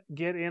can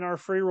get in our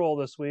free roll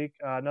this week.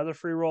 Another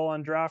free roll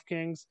on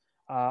DraftKings.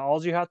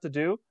 All you have to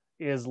do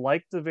is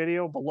like the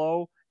video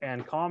below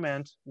and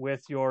comment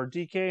with your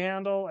DK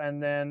handle,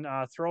 and then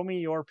throw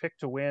me your pick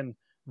to win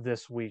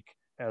this week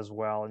as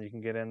well, and you can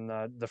get in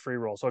the free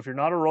roll. So if you're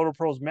not a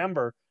RotoPros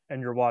member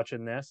and you're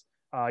watching this,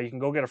 you can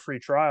go get a free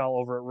trial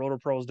over at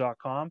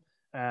rotopros.com.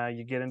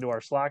 You get into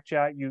our Slack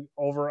chat. You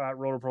over at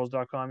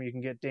rotopros.com. You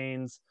can get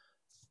Dane's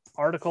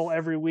article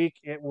every week.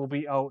 It will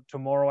be out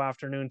tomorrow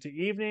afternoon to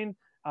evening.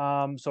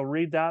 So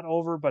read that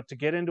over. But to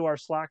get into our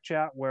Slack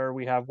chat where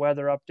we have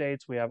weather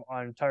updates, we have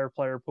our entire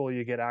player pool.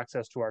 You get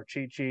access to our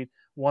cheat sheet,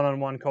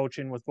 one-on-one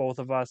coaching with both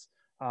of us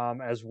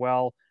as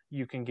well.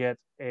 You can get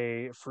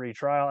a free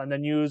trial and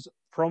then use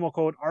promo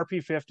code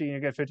RP50 and you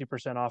get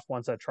 50% off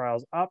once that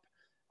trial's up.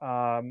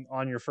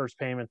 On your first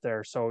payment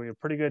there. So a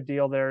pretty good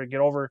deal there. Get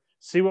over,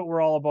 see what we're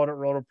all about at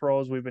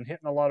RotoPros. We've been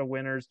hitting a lot of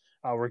winners.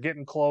 We're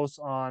getting close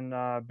on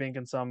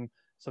binking some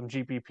some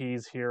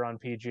GPPs here on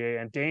PGA.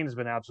 And Dane's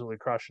been absolutely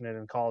crushing it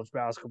in college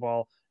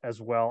basketball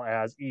as well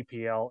as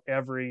EPL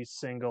every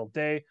single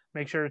day.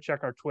 Make sure to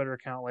check our Twitter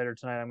account later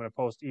tonight. I'm going to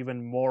post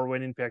even more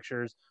winning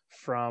pictures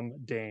from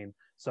Dane.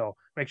 So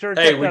make sure to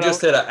check that out. Hey, we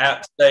just hit an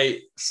App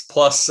State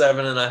plus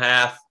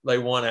 7.5. They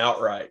won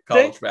outright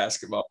college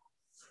basketball.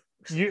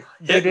 They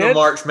Hitting did? the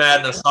March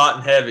Madness hot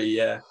and heavy,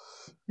 yeah.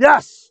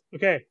 Yes.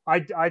 Okay,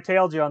 I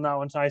tailed you on that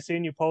one. So I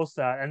seen you post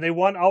that, and they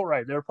won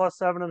outright. They were plus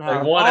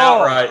 7.5. They won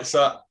outright.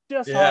 So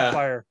just yeah.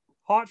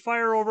 hot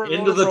fire over at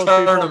into the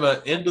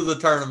tournament. People. Into the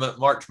tournament,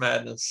 March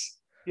Madness.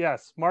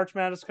 Yes, March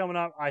Madness coming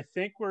up. I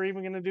think we're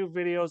even going to do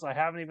videos. I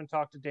haven't even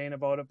talked to Dane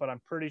about it, but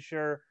I'm pretty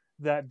sure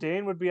that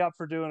Dane would be up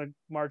for doing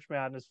a March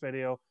Madness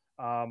video.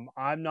 I'm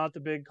not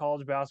the big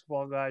college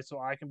basketball guy, so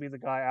I can be the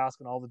guy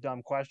asking all the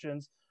dumb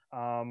questions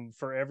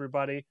for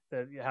everybody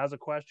that has a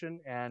question,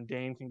 and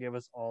Dane can give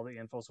us all the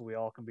info so we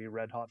all can be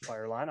red hot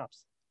fire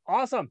lineups.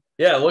 Awesome.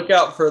 Yeah, look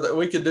out for that.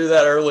 We could do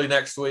that early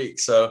next week.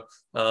 So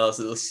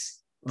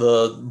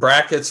the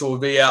brackets will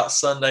be out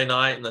Sunday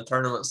night, and the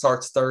tournament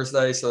starts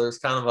Thursday. So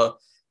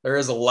there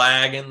is a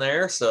lag in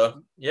there.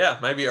 So yeah,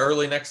 maybe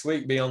early next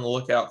week. Be on the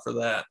lookout for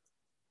that.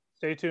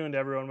 Stay tuned,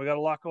 everyone. We got a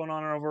lot going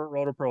on over at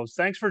Roto Pros.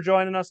 Thanks for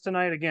joining us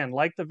tonight. Again,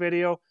 like the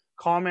video,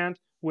 comment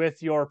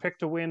with your pick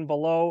to win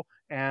below,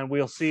 and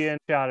we'll see you in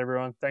chat,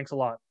 everyone. Thanks a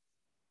lot.